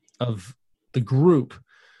of the group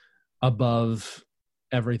above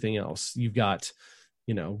everything else. You've got,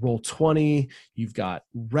 Roll20, you've got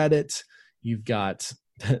Reddit, you've got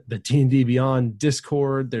the D&D Beyond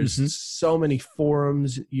Discord. There's so many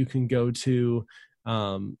forums you can go to.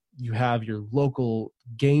 You have your local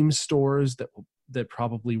game stores that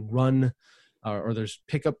probably run, or there's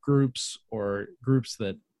pickup groups or groups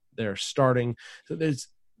that they're starting. So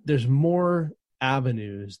there's more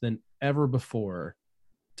avenues than ever before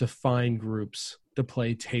to find groups to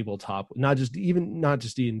play tabletop, not just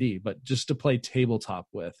D&D, but just to play tabletop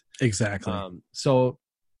with. Exactly. So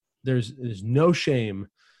there's no shame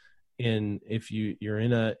in if you're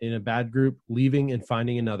in a bad group, leaving and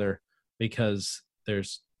finding another, because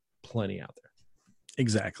there's plenty out there.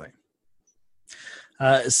 Exactly.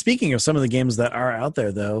 Speaking of some of the games that are out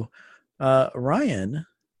there, though, Ryan,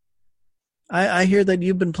 I hear that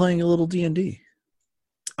you've been playing a little D&D.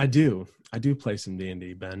 I do play some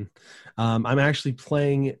D&D, Ben. I'm actually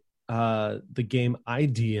playing the game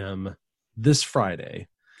IDM this Friday.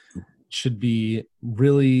 Should be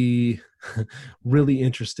really, really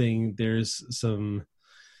interesting. There's some,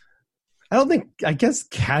 I guess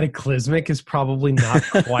cataclysmic is probably not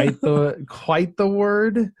quite the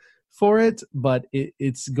word for it, but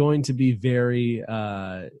it's going to be very,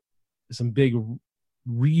 some big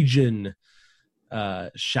region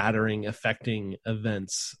shattering, affecting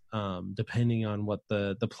events, depending on what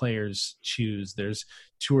the players choose. There's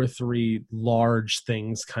 2 or 3 large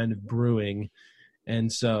things kind of brewing.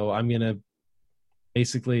 And so I'm going to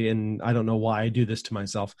basically, and I don't know why I do this to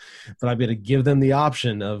myself, but I'm going to give them the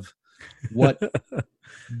option of what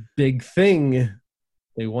big thing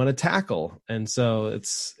they want to tackle. And so it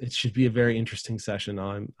should be a very interesting session.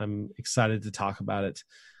 I'm excited to talk about it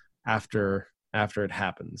after it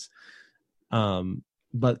happens.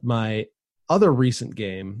 But my other recent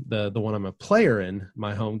game, the one I'm a player in,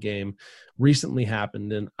 my home game, recently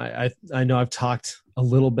happened, and I know I've talked a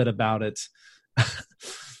little bit about it.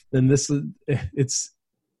 And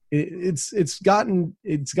it's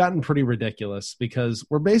gotten pretty ridiculous, because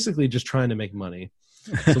we're basically just trying to make money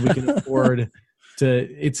so we can afford to.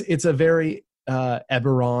 It's a very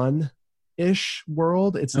Eberron-ish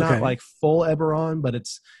world. It's not like full Eberron, but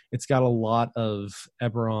it's got a lot of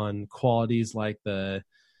Eberron qualities, like the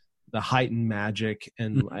heightened magic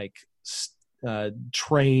and like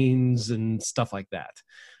trains and stuff like that.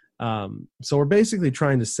 So we're basically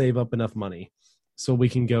trying to save up enough money so we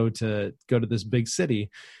can go to this big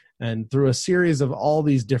city. And through a series of all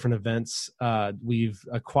these different events, we've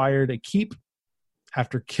acquired a keep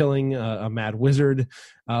after killing a mad wizard.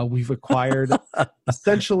 We've acquired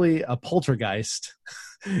essentially a poltergeist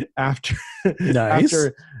after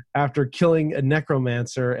killing a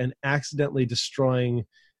necromancer and accidentally destroying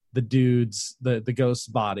the dude's the ghost's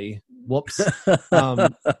body. Whoops.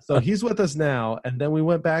 So he's with us now, and then we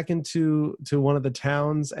went back to one of the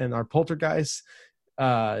towns, and our poltergeist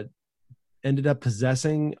ended up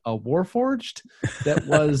possessing a warforged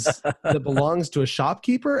that belongs to a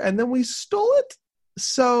shopkeeper, and then we stole it.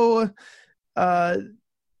 So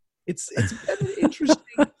it's been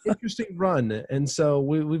an interesting run, and so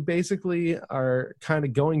we basically are kind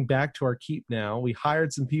of going back to our keep now. We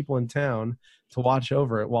hired some people in town to watch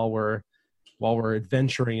over it while we're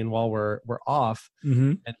adventuring and while we're off.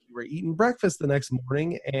 Mm-hmm. And we were eating breakfast the next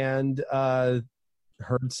morning and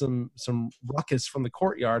heard some ruckus from the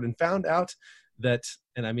courtyard and found out that,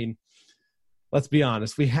 and I mean, let's be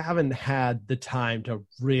honest, we haven't had the time to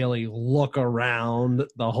really look around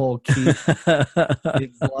the whole keep.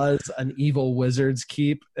 It was an evil wizard's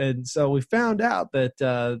keep. And so we found out that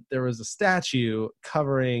there was a statue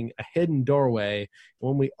covering a hidden doorway.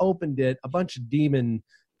 When we opened it, a bunch of demon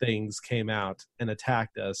things came out and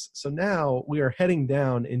attacked us. So now we are heading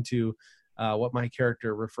down into what my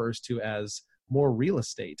character refers to as more real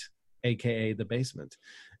estate, aka the basement.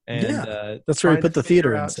 And that's where we put the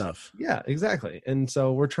theater and stuff. Yeah, exactly. And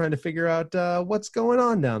so we're trying to figure out what's going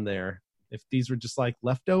on down there. If these were just like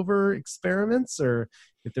leftover experiments, or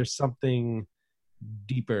if there's something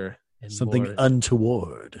deeper and something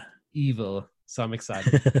untoward, evil. So I'm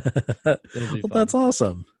excited. Well, that's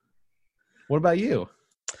awesome. What about you?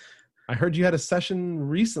 I heard you had a session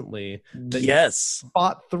recently that you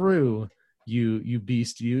fought through. You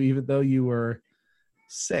beast, even though you were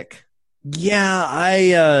sick. Yeah,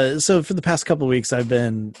 I so for the past couple of weeks I've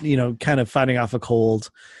been, kind of fighting off a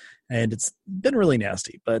cold, and it's been really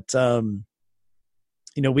nasty. But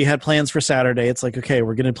we had plans for Saturday. It's like, okay,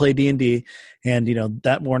 we're going to play D&D, and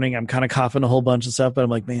that morning I'm kind of coughing a whole bunch of stuff, but I'm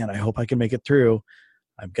like, man, I hope I can make it through.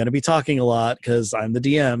 I'm going to be talking a lot because I'm the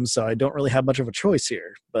DM, so I don't really have much of a choice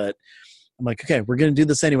here. But I'm like, okay, we're going to do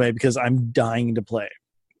this anyway because I'm dying to play.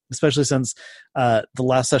 Especially since the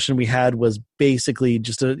last session we had was basically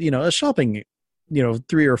just a shopping,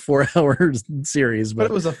 3 or 4 hour series. But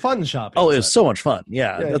it was a fun shopping. Oh, it was so much fun.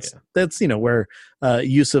 Yeah, that's where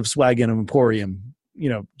Yusuf Swag and Emporium,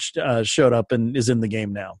 showed up and is in the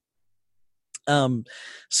game now.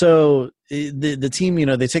 So the team,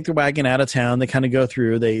 they take their wagon out of town. They kind of go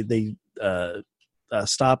through. They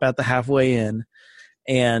stop at the halfway inn.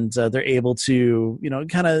 And they're able to,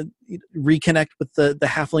 kind of reconnect with the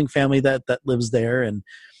halfling family that lives there. And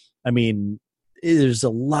I mean, there's a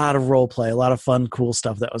lot of role play, a lot of fun, cool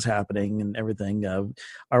stuff that was happening and everything.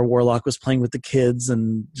 Our warlock was playing with the kids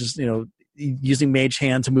and just, using mage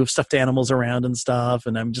hand to move stuffed animals around and stuff.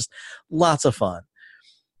 And I'm just lots of fun.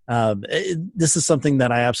 This is something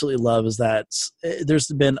that I absolutely love, is that there's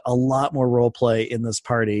been a lot more role play in this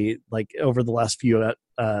party, like over the last few,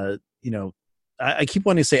 I keep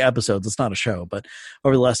wanting to say episodes. It's not a show, but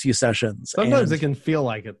over the last few sessions. Sometimes it can feel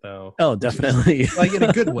like it, though. Oh, definitely. Like in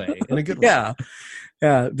a good way. Yeah.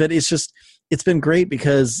 But it's been great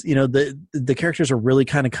because, the characters are really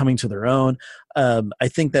kind of coming to their own. I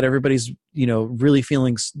think that everybody's, really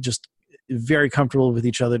feeling just very comfortable with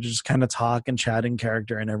each other to just kind of talk and chat in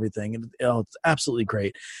character and everything. And it's absolutely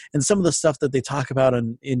great. And some of the stuff that they talk about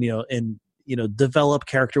in develop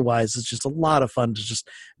character-wise is just a lot of fun to just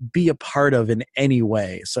be a part of in any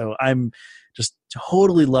way. So I'm just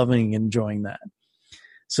totally loving and enjoying that.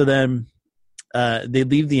 So then they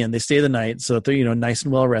leave the inn. They stay the night so that they're, nice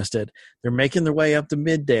and well rested. They're making their way up to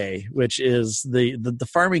Midday, which is the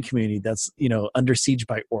farming community that's, under siege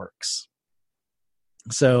by orcs.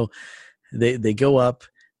 So they go up.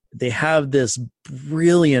 They have this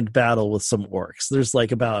brilliant battle with some orcs. There's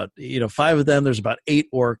like about, 5 of them. There's about 8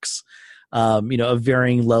 orcs. Of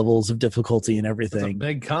varying levels of difficulty and everything. It's a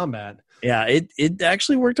big combat. Yeah, it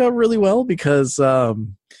actually worked out really well because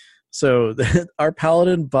so our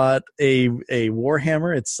paladin bought a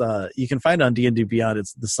warhammer. It's you can find it on D&D Beyond.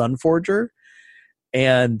 It's the Sun Forger,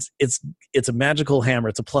 and it's a magical hammer.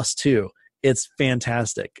 It's a +2. It's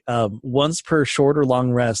fantastic. Once per short or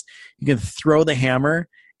long rest, you can throw the hammer,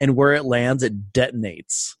 and where it lands, it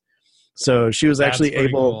detonates. So she was actually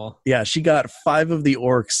able, cool. She got 5 of the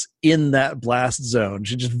orcs in that blast zone.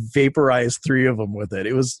 She just vaporized 3 of them with it.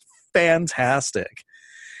 It was fantastic.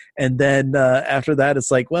 And then after that,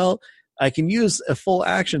 it's like, well, I can use a full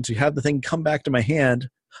action to have the thing come back to my hand,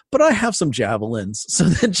 but I have some javelins. So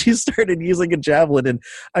then she started using a javelin, and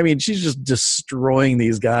I mean, she's just destroying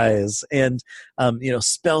these guys. And,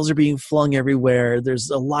 spells are being flung everywhere.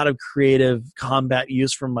 There's a lot of creative combat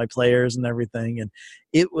use from my players and everything. And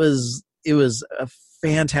it was a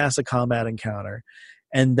fantastic combat encounter.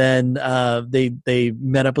 and then they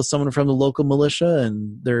met up with someone from the local militia,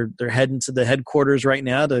 and they're heading to the headquarters right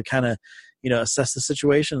now to kind of assess the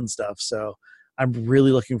situation and stuff. So I'm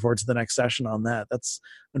really looking forward to the next session on that. That's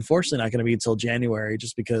unfortunately not going to be until January,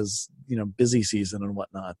 just because busy season and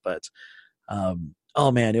whatnot. But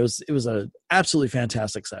oh man, it was a absolutely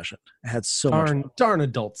fantastic session. I had so much fun. Darn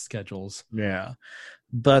adult schedules. Yeah.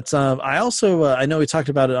 But I also I know we talked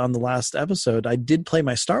about it on the last episode. I did play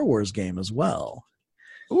my Star Wars game as well.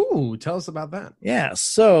 Ooh, tell us about that. Yeah,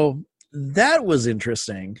 so that was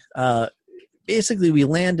interesting. Basically, we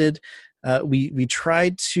landed. We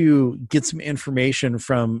tried to get some information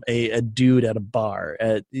from a dude at a bar.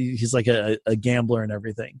 He's like a gambler and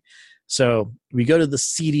everything. So we go to the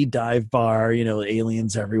seedy dive bar,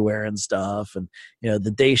 aliens everywhere and stuff. And,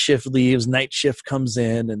 the day shift leaves, night shift comes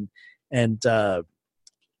in, and the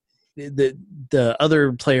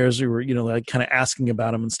other players, we were, like kind of asking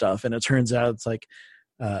about him and stuff. And it turns out it's like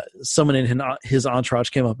someone in his entourage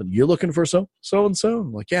came up and, "You're looking for so-and-so?"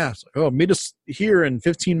 I'm like, "Yeah." It's like, "Oh, meet us here in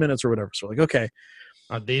 15 minutes or whatever." So we're like, okay.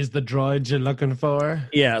 Are these the droids you're looking for?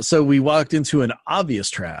 Yeah. So we walked into an obvious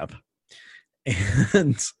trap.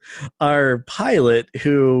 And our pilot,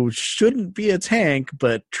 who shouldn't be a tank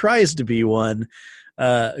but tries to be one,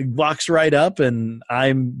 walks right up, and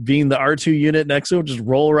I'm being the R2 unit next to him, just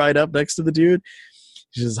roll right up next to the dude.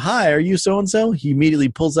 He says, "Hi, are you so-and-so?" He immediately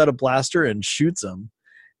pulls out a blaster and shoots him.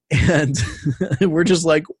 And we're just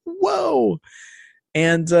like, whoa.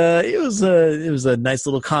 And it was a nice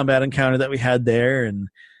little combat encounter that we had there. And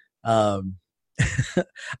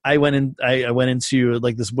I went into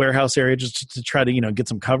like this warehouse area just to try to get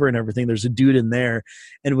some cover and everything. There's a dude in there,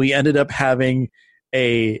 and we ended up having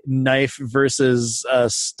a knife versus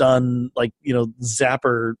stun, like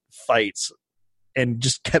zapper fights, and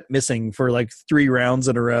just kept missing for like 3 rounds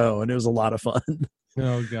in a row, and it was a lot of fun.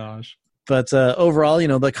 Oh gosh. But overall,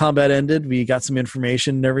 the combat ended. We got some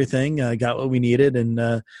information and everything, got what we needed,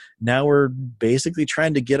 and now we're basically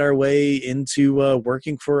trying to get our way into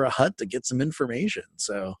working for a hut to get some information.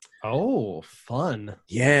 So, oh, fun!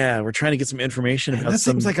 Yeah, we're trying to get some information about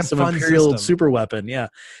some fun Imperial system. super weapon. Yeah,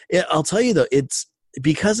 I'll tell you though, it's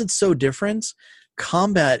because it's so different.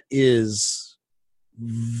 Combat is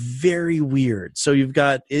very weird. So you've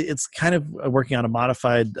got it's kind of working on a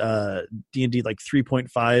modified D&D like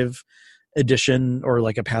 3.5 edition, or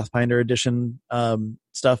like a Pathfinder edition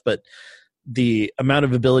stuff, but the amount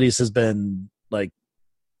of abilities has been like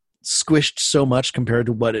squished so much compared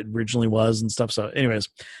to what it originally was and stuff. So anyways,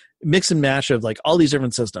 mix and match of like all these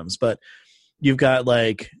different systems, but you've got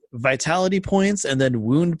like vitality points and then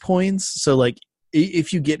wound points. So like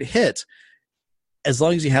if you get hit, as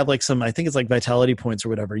long as you have like some, I think it's like vitality points or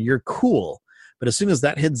whatever, you're cool. But as soon as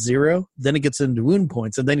that hits 0, then it gets into wound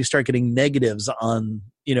points, and then you start getting negatives on,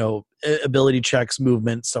 ability checks,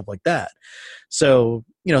 movement, stuff like that. So,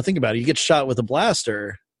 think about it. You get shot with a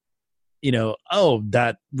blaster, oh,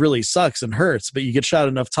 that really sucks and hurts. But you get shot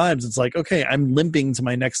enough times, it's like, okay, I'm limping to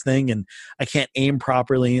my next thing, and I can't aim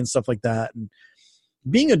properly and stuff like that. And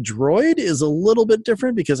being a droid is a little bit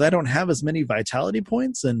different because I don't have as many vitality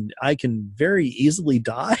points, and I can very easily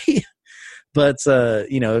die. But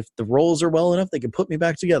if the rolls are well enough, they can put me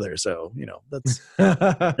back together. So that's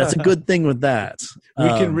a good thing with that. We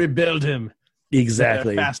can rebuild him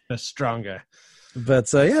exactly faster, stronger.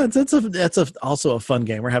 But yeah, that's also a fun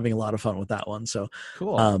game. We're having a lot of fun with that one. So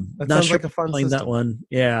cool. That sounds like a fun playing system. That one.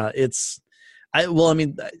 Yeah,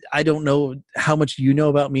 I don't know how much you know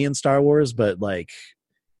about me in Star Wars, but like,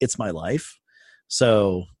 it's my life.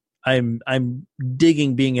 So I'm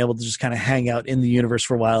digging being able to just kind of hang out in the universe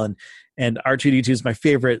for a while, and R2-D2 is my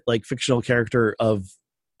favorite like fictional character of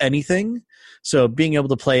anything. So being able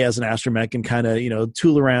to play as an astromech and kind of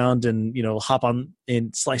tool around and hop on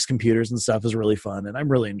and slice computers and stuff is really fun, and I'm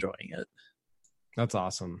really enjoying it. That's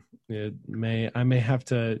awesome. I may have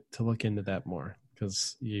to look into that more,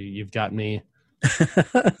 because you've got me.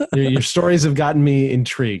 Your stories have gotten me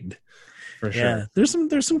intrigued. For sure. Yeah, there's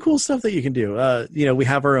some cool stuff that you can do. We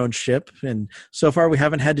have our own ship, and so far we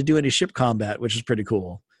haven't had to do any ship combat, which is pretty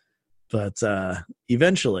cool. But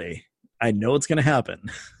eventually, I know it's going to happen.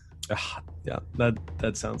 Yeah,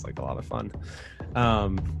 that sounds like a lot of fun.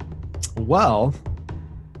 Well,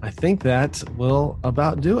 I think that will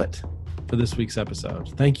about do it for this week's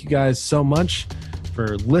episode. Thank you guys so much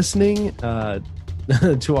for listening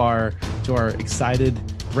to our excited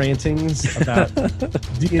rantings about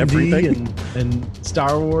D&D and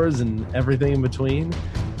Star Wars and everything in between.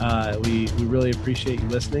 We really appreciate you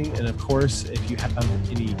listening. And of course, if you have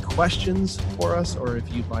any questions for us, or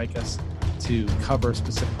if you'd like us to cover a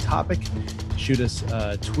specific topic, shoot us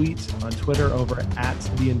a tweet on Twitter over at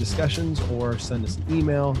DNDiscussions, or send us an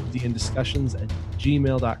email,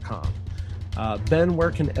 dndiscussions@gmail.com. Ben,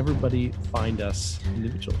 where can everybody find us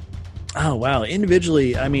individually? Oh, wow.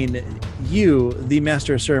 Individually, I mean, you, the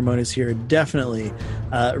master of ceremonies here, definitely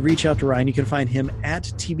reach out to Ryan. You can find him at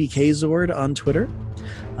TBKZord on Twitter.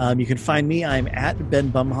 You can find me. I'm at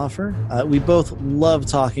Ben Bumhofer. We both love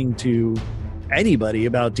talking to anybody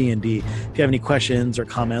about D&D. If you have any questions or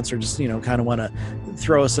comments, or just, kind of want to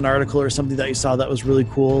throw us an article or something that you saw that was really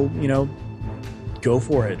cool, go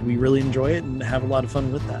for it. We really enjoy it and have a lot of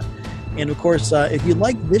fun with that. And of course, if you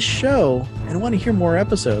like this show and want to hear more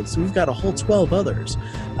episodes, we've got a whole 12 others.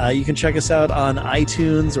 You can check us out on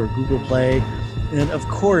iTunes or Google Play, and of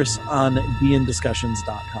course on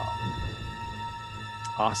dndiscussions.com.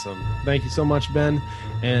 Awesome. Thank you so much, Ben.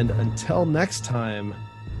 And until next time,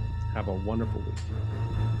 have a wonderful week.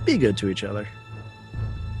 Be good to each other.